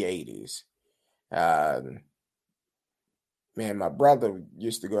early 80s. Man, my brother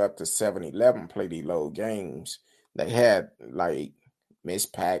used to go up to 7-Eleven, play these little games. They had like Miss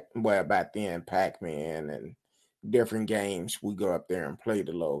Pac, well, back then, Pac-Man and different games. We go up there and play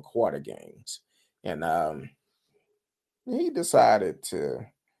the little quarter games. And he decided to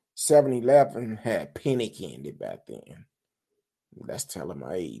 7-Eleven had penny candy back then. That's telling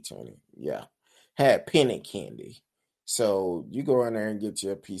my age, ain't it? Yeah. Had penny candy. So you go in there and get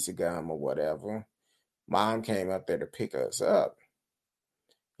you a piece of gum or whatever. Mom came up there to pick us up.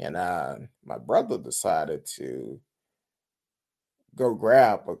 And my brother decided to go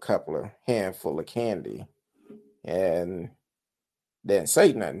grab a couple of handful of candy and didn't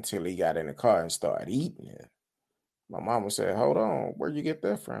say nothing until he got in the car and started eating it. My mama said, "Hold on, where'd you get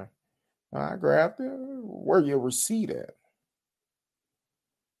that from?" I grabbed it. Where your receipt at?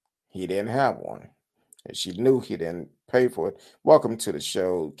 He didn't have one. And she knew he didn't pay for it. Welcome to the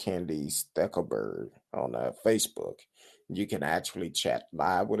show, Candy Steckelberg on Facebook. You can actually chat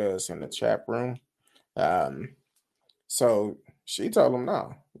live with us in the chat room. So she told him,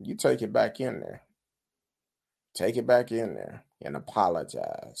 "No, you take it back in there. Take it back in there and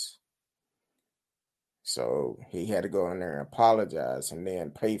apologize." So he had to go in there and apologize and then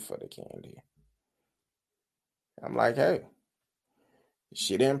pay for the candy. I'm like, hey,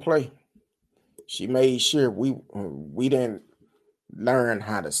 she didn't play. She made sure we didn't learn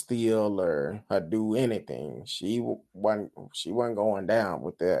how to steal or do anything. She wasn't going down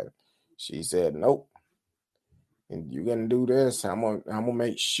with that. She said, "Nope. And you're gonna do this. I'm gonna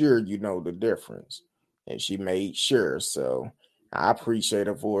make sure you know the difference." And she made sure. So I appreciate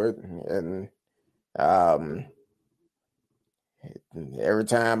her for it. And um, every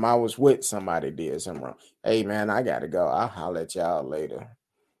time I was with somebody did something wrong, hey man, I gotta go. I'll holler at y'all later.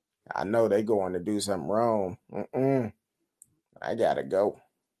 I know they going to do something wrong. I gotta go.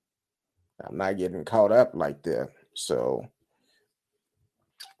 I'm not getting caught up like that. So,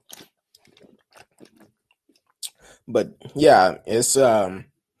 but yeah, it's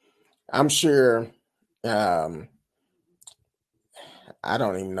I'm sure um I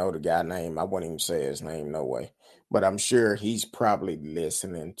don't even know the guy name. I wouldn't even say his name, no way. But I'm sure he's probably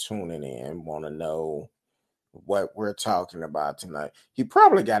listening, tuning in, want to know what we're talking about tonight. He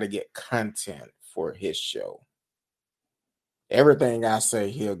probably got to get content for his show. Everything I say,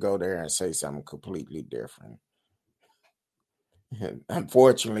 he'll go there and say something completely different. And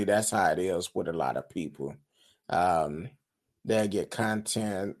unfortunately, that's how it is with a lot of people. Um, they'll get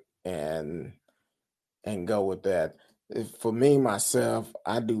content and go with that. For me myself,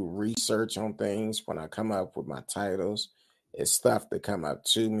 I do research on things when I come up with my titles. It's stuff that come up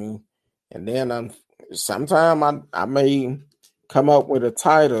to me, and then sometimes I may come up with a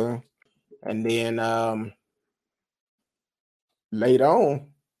title, and then later on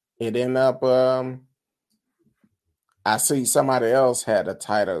it end up I see somebody else had a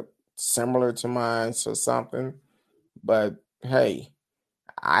title similar to mine or something, but hey,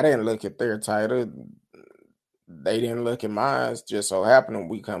 I didn't look at their title. They didn't look at mine. Just so happened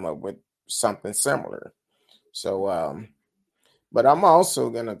we come up with something similar. So, but I'm also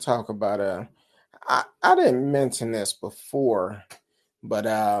gonna talk about I didn't mention this before, but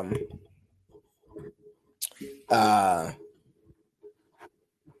uh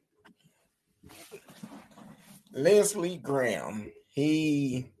Leslie Graham,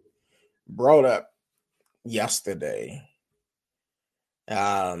 he brought up yesterday.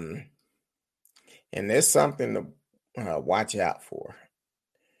 Um and there's something to watch out for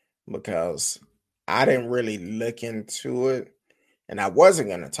because I didn't really look into it. And I wasn't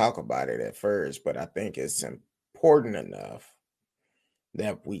going to talk about it at first, but I think it's important enough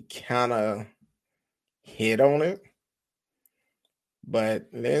that we kind of hit on it. But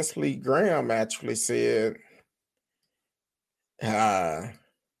Leslie Graham actually said uh,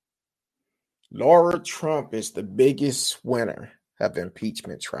 Laura Trump is the biggest winner of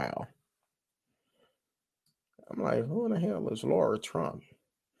impeachment trial. I'm like, who in the hell is Laura Trump?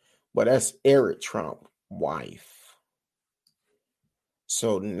 Well, that's Eric Trump, wife.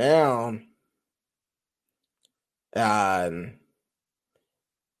 So now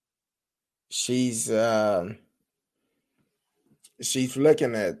she's she's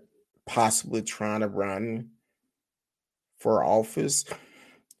looking at possibly trying to run for office,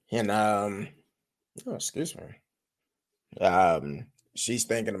 and oh, excuse me, she's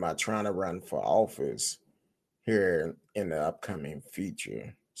thinking about trying to run for office here in the upcoming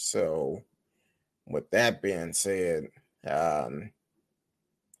future. So, with that being said, um,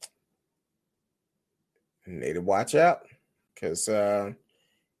 need to watch out, because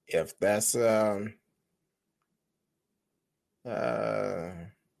if that's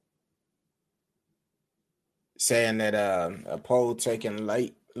saying that a poll taken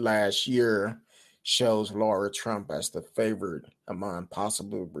late last year shows Laura Trump as the favorite among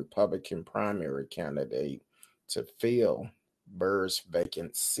possible Republican primary candidate to fill Burr's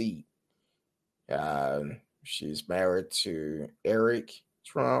vacant seat. She's married to Eric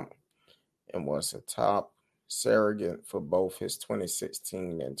Trump and was a top surrogate for both his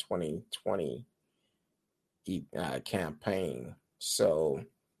 2016 and 2020 campaign. So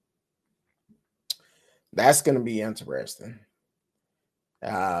that's going to be interesting.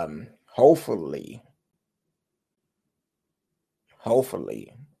 Hopefully,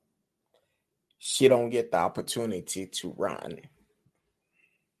 she don't get the opportunity to run.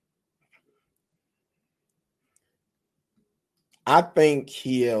 I think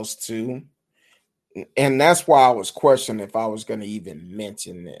he is too. And that's why I was questioning if I was going to even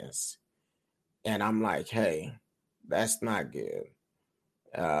mention this. And I'm like, hey, that's not good.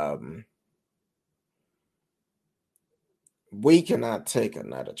 We cannot take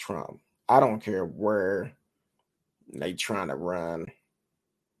another Trump. I don't care where they trying to run.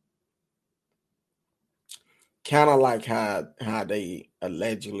 Kind of like how they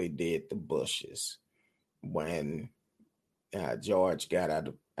allegedly did the Bushes when George got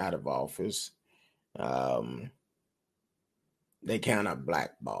out of office. They kind of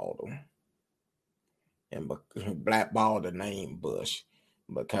blackballed him and blackballed the name Bush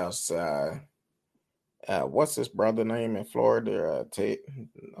because what's his brother name in Florida? Ted?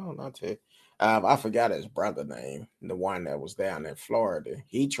 No, not Ted. I forgot his brother name. The one that was down in Florida.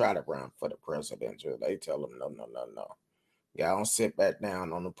 He tried to run for the presidential. They tell him no. Y'all don't sit back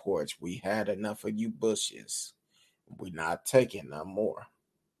down on the porch. We had enough of you Bushes. We're not taking no more.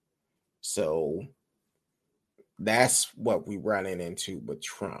 So that's what we're running into with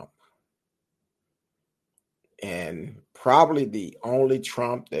Trump. And probably the only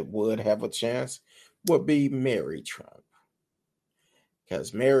Trump that would have a chance would be Mary Trump.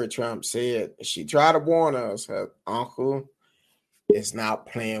 Because Mary Trump said, she tried to warn us, her uncle is not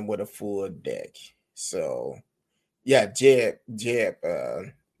playing with a full deck. So, yeah, Jeb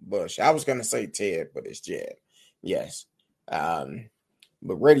Bush. I was going to say Ted, but it's Jeb. Yes.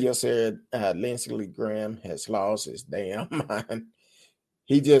 But radio said Lindsey Graham has lost his damn mind.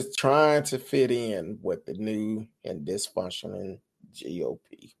 He just trying to fit in with the new and dysfunctioning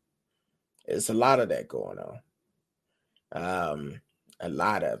GOP. It's a lot of that going on. A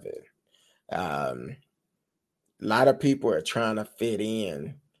lot of it. A lot of people are trying to fit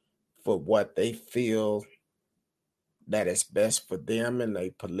in for what they feel that is best for them and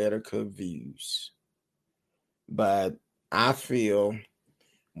their political views. But I feel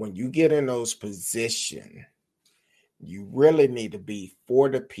when you get in those positions, you really need to be for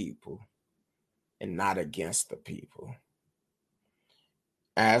the people and not against the people.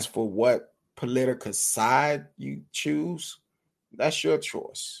 As for what political side you choose, that's your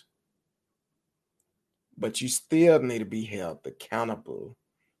choice. But you still need to be held accountable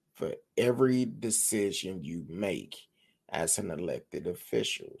for every decision you make as an elected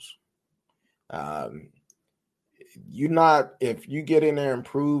officials. If you get in there and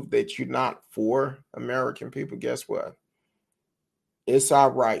prove that you're not for American people, guess what? It's our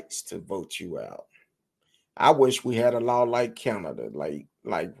rights to vote you out. I wish we had a law like Canada,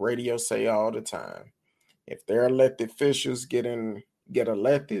 like radio say all the time. If their elected officials get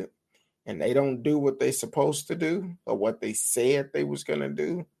elected and they don't do what they're supposed to do or what they said they was going to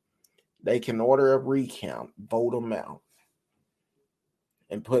do, they can order a recount, vote them out,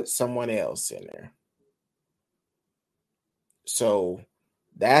 and put someone else in there. So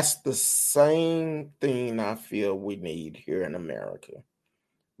that's the same thing I feel we need here in America.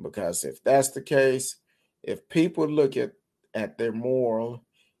 Because if that's the case, if people look at their moral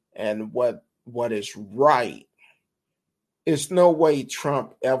and what is right, it's no way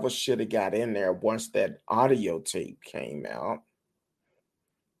Trump ever should have got in there once that audio tape came out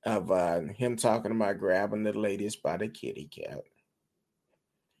of him talking about grabbing the ladies by the kitty cat.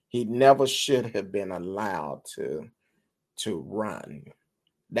 He never should have been allowed to run.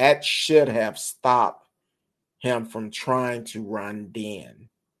 That should have stopped him from trying to run then.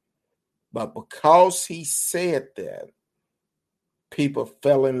 But because he said that, people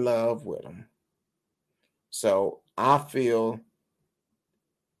fell in love with him. So I feel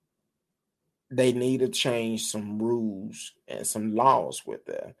they need to change some rules and some laws with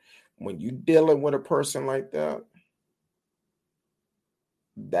that. When you're dealing with a person like that,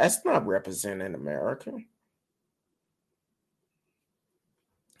 that's not representing America.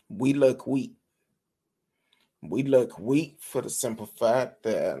 We look weak. We look weak for the simple fact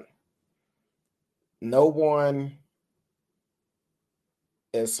that no one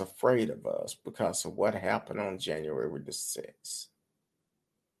is afraid of us because of what happened on January the 6th.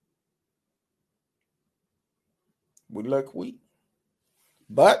 We look weak.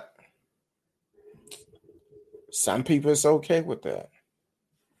 But some people is okay with that.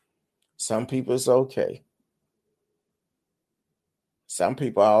 Some people is okay. Some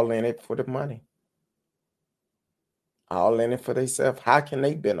people are all in it for the money. All in it for themselves. How can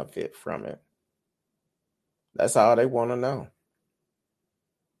they benefit from it? That's all they want to know.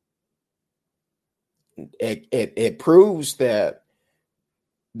 It proves that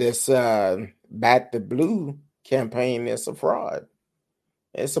this Back the Blue campaign is a fraud.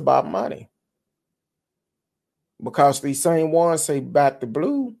 It's about money. Because these same ones say Back the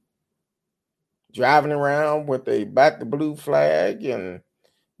Blue, driving around with a Back the Blue flag and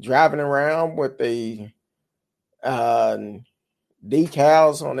driving around with a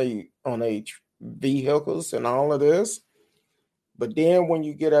decals on a vehicles and all of this. But then when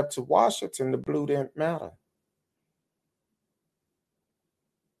you get up to Washington, the blue didn't matter.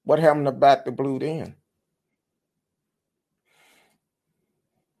 What happened to Back the Blue then?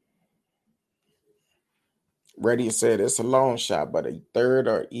 Reddy said it's a long shot, but a third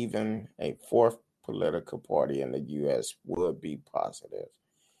or even a fourth political party in the U.S. would be positive.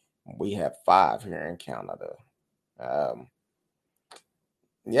 We have 5 here in Canada.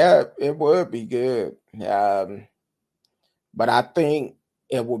 Yeah, it would be good. But I think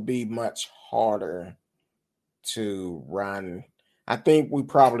it would be much harder to run. I think we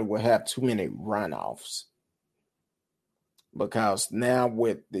probably would have too many runoffs because now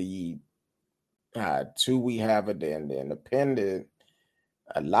with the 2 we have it in the independent,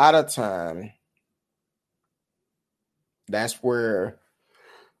 a lot of time that's where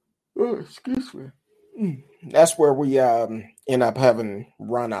excuse me, that's where we end up having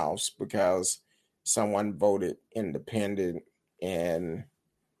runoffs because someone voted independent and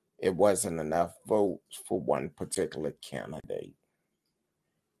it wasn't enough votes for one particular candidate.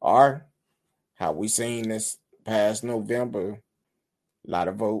 Or how we seen this past November, a lot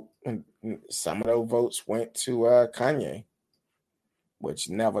of some of those votes went to Kanye, which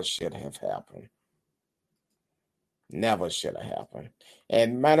never should have happened. Never should have happened.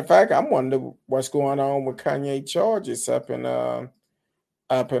 And matter of fact, I'm wondering what's going on with Kanye charges up in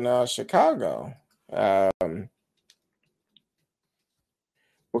Chicago,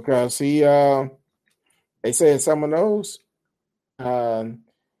 because they said some of those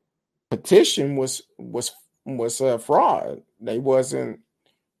petition was fraud. They wasn't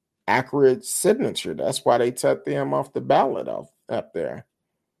accurate signature. That's why they took them off the ballot up there.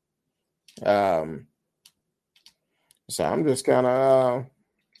 So I'm just kind of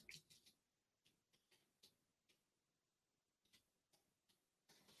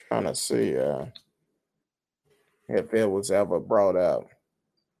trying to see if it was ever brought up.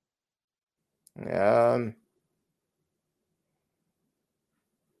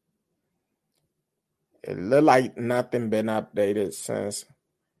 It looked like nothing been updated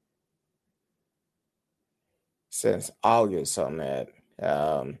since August on that.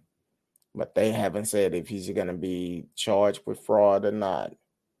 But they haven't said if he's going to be charged with fraud or not.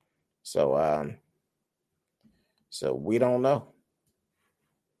 So we don't know.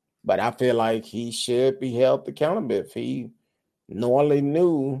 But I feel like he should be held accountable. If he knowingly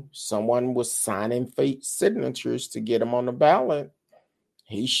knew someone was signing fake signatures to get him on the ballot,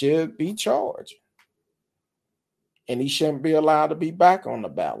 he should be charged. And he shouldn't be allowed to be back on the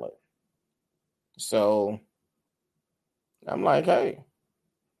ballot. So I'm like, hey,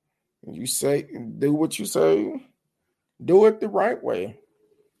 you say, do what you say, do it the right way.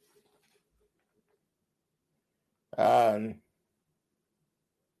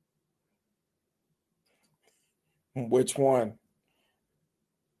 Which one?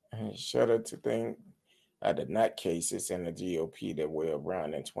 Shudder to think the nutcases in the GOP that will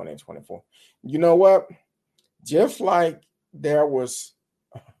run in 2024. You know what? Just like there was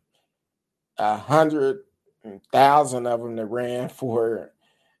 100,000 of them that ran for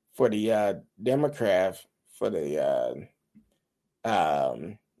the Democrat for the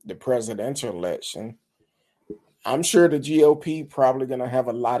presidential election, I'm sure the GOP probably going to have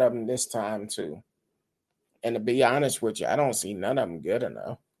a lot of them this time too. And to be honest with you, I don't see none of them good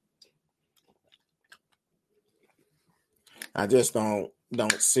enough. I just don't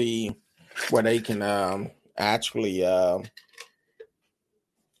see where they can actually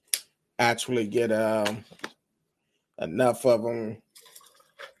get enough of them.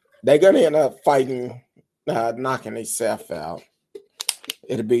 They're gonna end up fighting, knocking themselves out.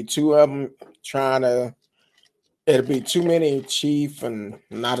 It'll be 2 of them trying to It'll be too many chief and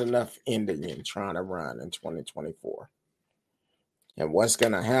not enough Indian trying to run in 2024. And what's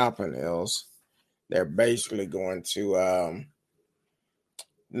going to happen is they're basically going to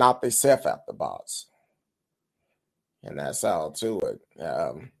knock themselves out the box. And that's all to it.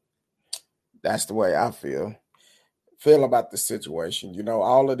 That's the way I feel about the situation. You know,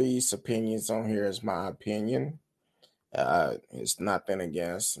 all of these opinions on here is my opinion. It's nothing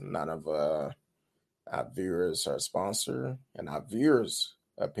against none of our viewers or sponsor, and our viewers'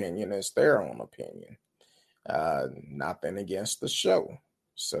 opinion is their own opinion. Nothing against the show.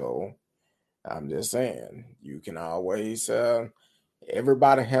 So I'm just saying, you can always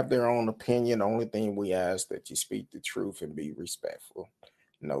everybody have their own opinion. Only thing we ask that you speak the truth and be respectful.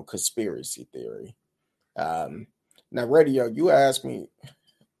 No conspiracy theory. Now, radio, you asked me.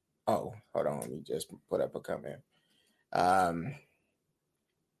 Oh, hold on. Let me just put up a comment.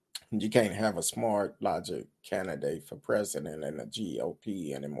 You can't have a smart logic candidate for president in the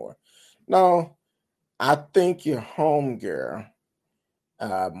GOP anymore. No, I think your homegirl,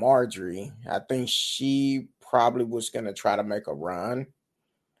 Marjorie, I think she probably was going to try to make a run,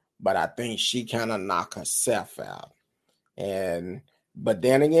 but I think she kind of knocked herself out. But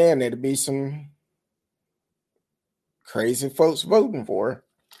then again, it'd be some crazy folks voting for her.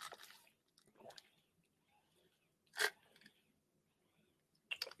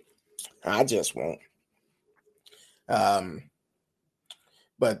 I just won't.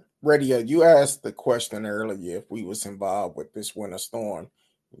 But radio, you asked the question earlier if we was involved with this winter storm.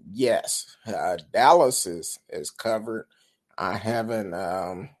 Yes, Dallas is covered. I haven't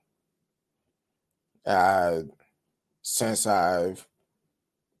since I've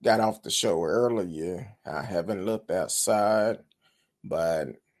got off the show earlier. I haven't looked outside, but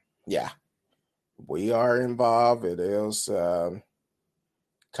yeah, we are involved. It is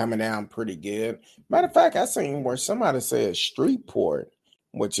coming down pretty good. Matter of fact, I seen where somebody said Streetport,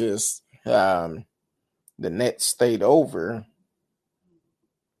 which is the next state over,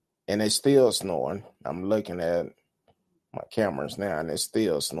 and it's still snoring. I'm looking at my cameras now, and it's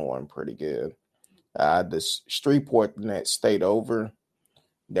still snoring pretty good. The Streetport, the next state over,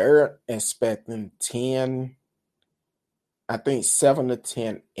 they're expecting 10, I think 7 to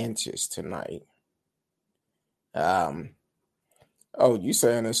 10 inches tonight. Oh, you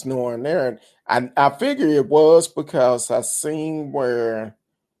saying it's snoring there? I figure it was because I seen where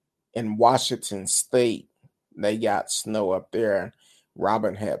in Washington State they got snow up there.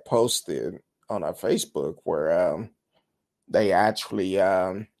 Robin had posted on our Facebook where they actually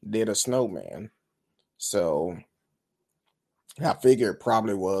did a snowman. So I figure it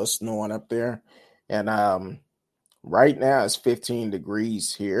probably was snowing up there. And right now it's 15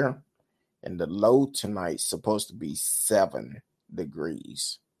 degrees here, and the low tonight's supposed to be 7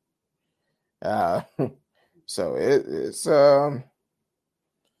 degrees. So it's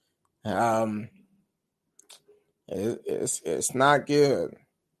not good.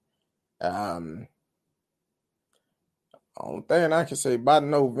 Only thing I can say by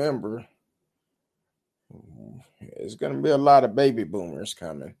November, it's gonna be a lot of baby boomers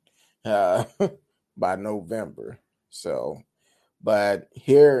coming by November. So, but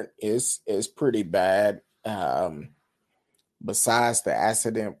here is pretty bad. Besides the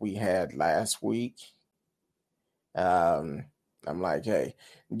accident we had last week, I'm like, hey,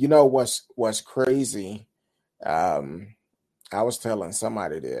 you know what's crazy? I was telling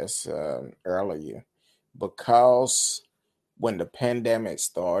somebody this earlier, because when the pandemic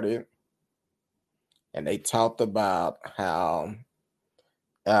started and they talked about how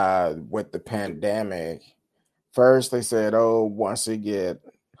with the pandemic, first they said, oh, once it get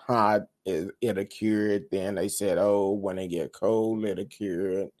hot, it'll cure it. Then they said, oh, when it get cold, it'll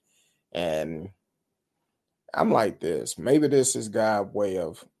cure it. And I'm like this. Maybe this is God's way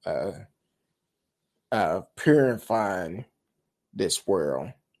of purifying this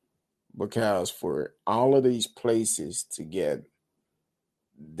world, because for all of these places to get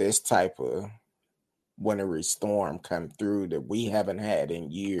this type of wintry storm come through that we haven't had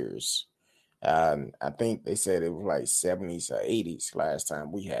in years. I think they said it was like 70s or 80s last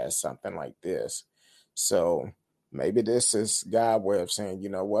time we had something like this. So maybe this is God's way of saying, you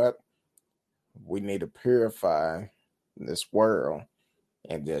know what? We need to purify this world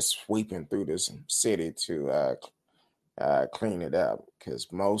and just sweeping through this city to clean it up,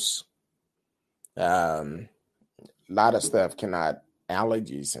 because most a lot of stuff cannot,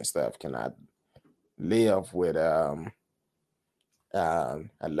 allergies and stuff cannot live with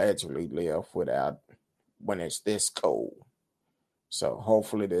allegedly live without when it's this cold. So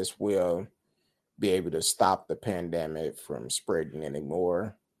hopefully this will be able to stop the pandemic from spreading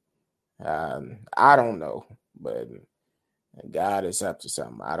anymore. I don't know, but God is up to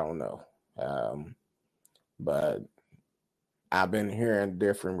something. I don't know. But I've been hearing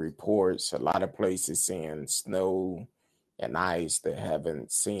different reports. A lot of places seeing snow and ice that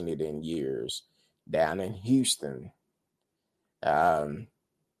haven't seen it in years. Down in Houston, um,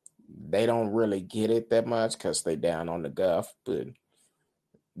 they don't really get it that much because they down on the Gulf, but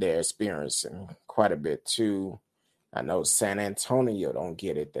they're experiencing quite a bit too. I know San Antonio don't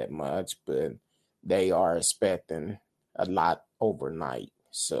get it that much, but they are expecting a lot overnight.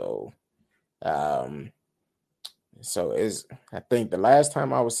 Um, so is I think the last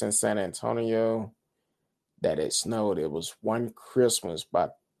time I was in San Antonio that it snowed, it was one Christmas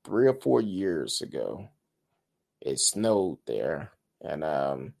about 3 or 4 years ago. It snowed there,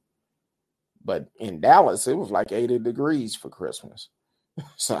 and but in Dallas it was like 80 degrees for Christmas.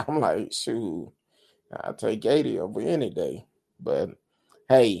 So I'm like, shoot, I'll take 80 over any day. But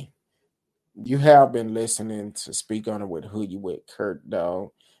hey, you have been listening to Speak On It with Who You With, Kurt Dog.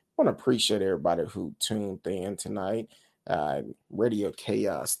 I want to appreciate everybody who tuned in tonight. Radio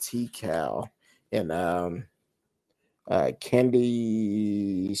Chaos, T-Cal, and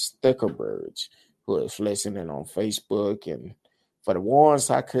Candy Stickerbirds, who is listening on Facebook. And for the ones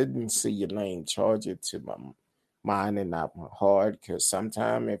I couldn't see your name, charge it to my mind and not my heart. Because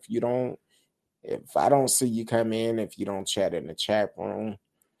sometimes if I don't see you come in, if you don't chat in the chat room,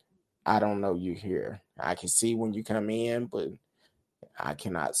 I don't know you here. I can see when you come in, but I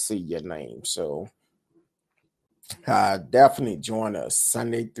cannot see your name. So definitely join us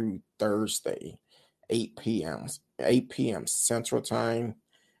Sunday through Thursday, 8 p.m. 8 p.m. Central Time.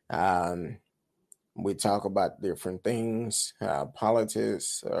 Um, we talk about different things,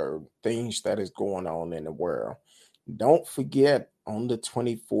 politics, or things that is going on in the world. Don't forget on the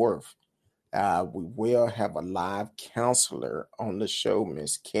 24th, we will have a live counselor on the show.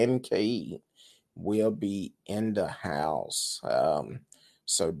 Miss Ken K will be in the house.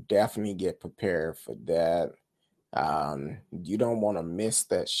 So definitely get prepared for that. You don't want to miss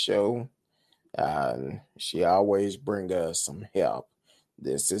that show. She always bring us some help.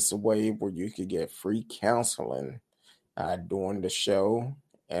 This is a way where you could get free counseling during the show.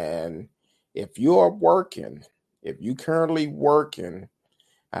 And if you're working, if you currently working,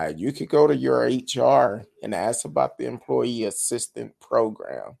 you could go to your HR and ask about the employee assistant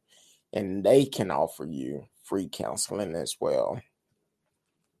program, and they can offer you free counseling as well.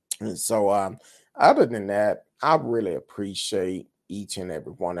 And so, other than that, I really appreciate each and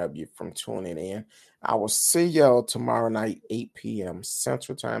every one of you from tuning in. I will see y'all tomorrow night, 8 p.m.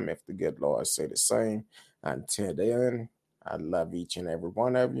 Central Time, if the good Lord say the same. Until then, I love each and every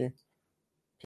one of you.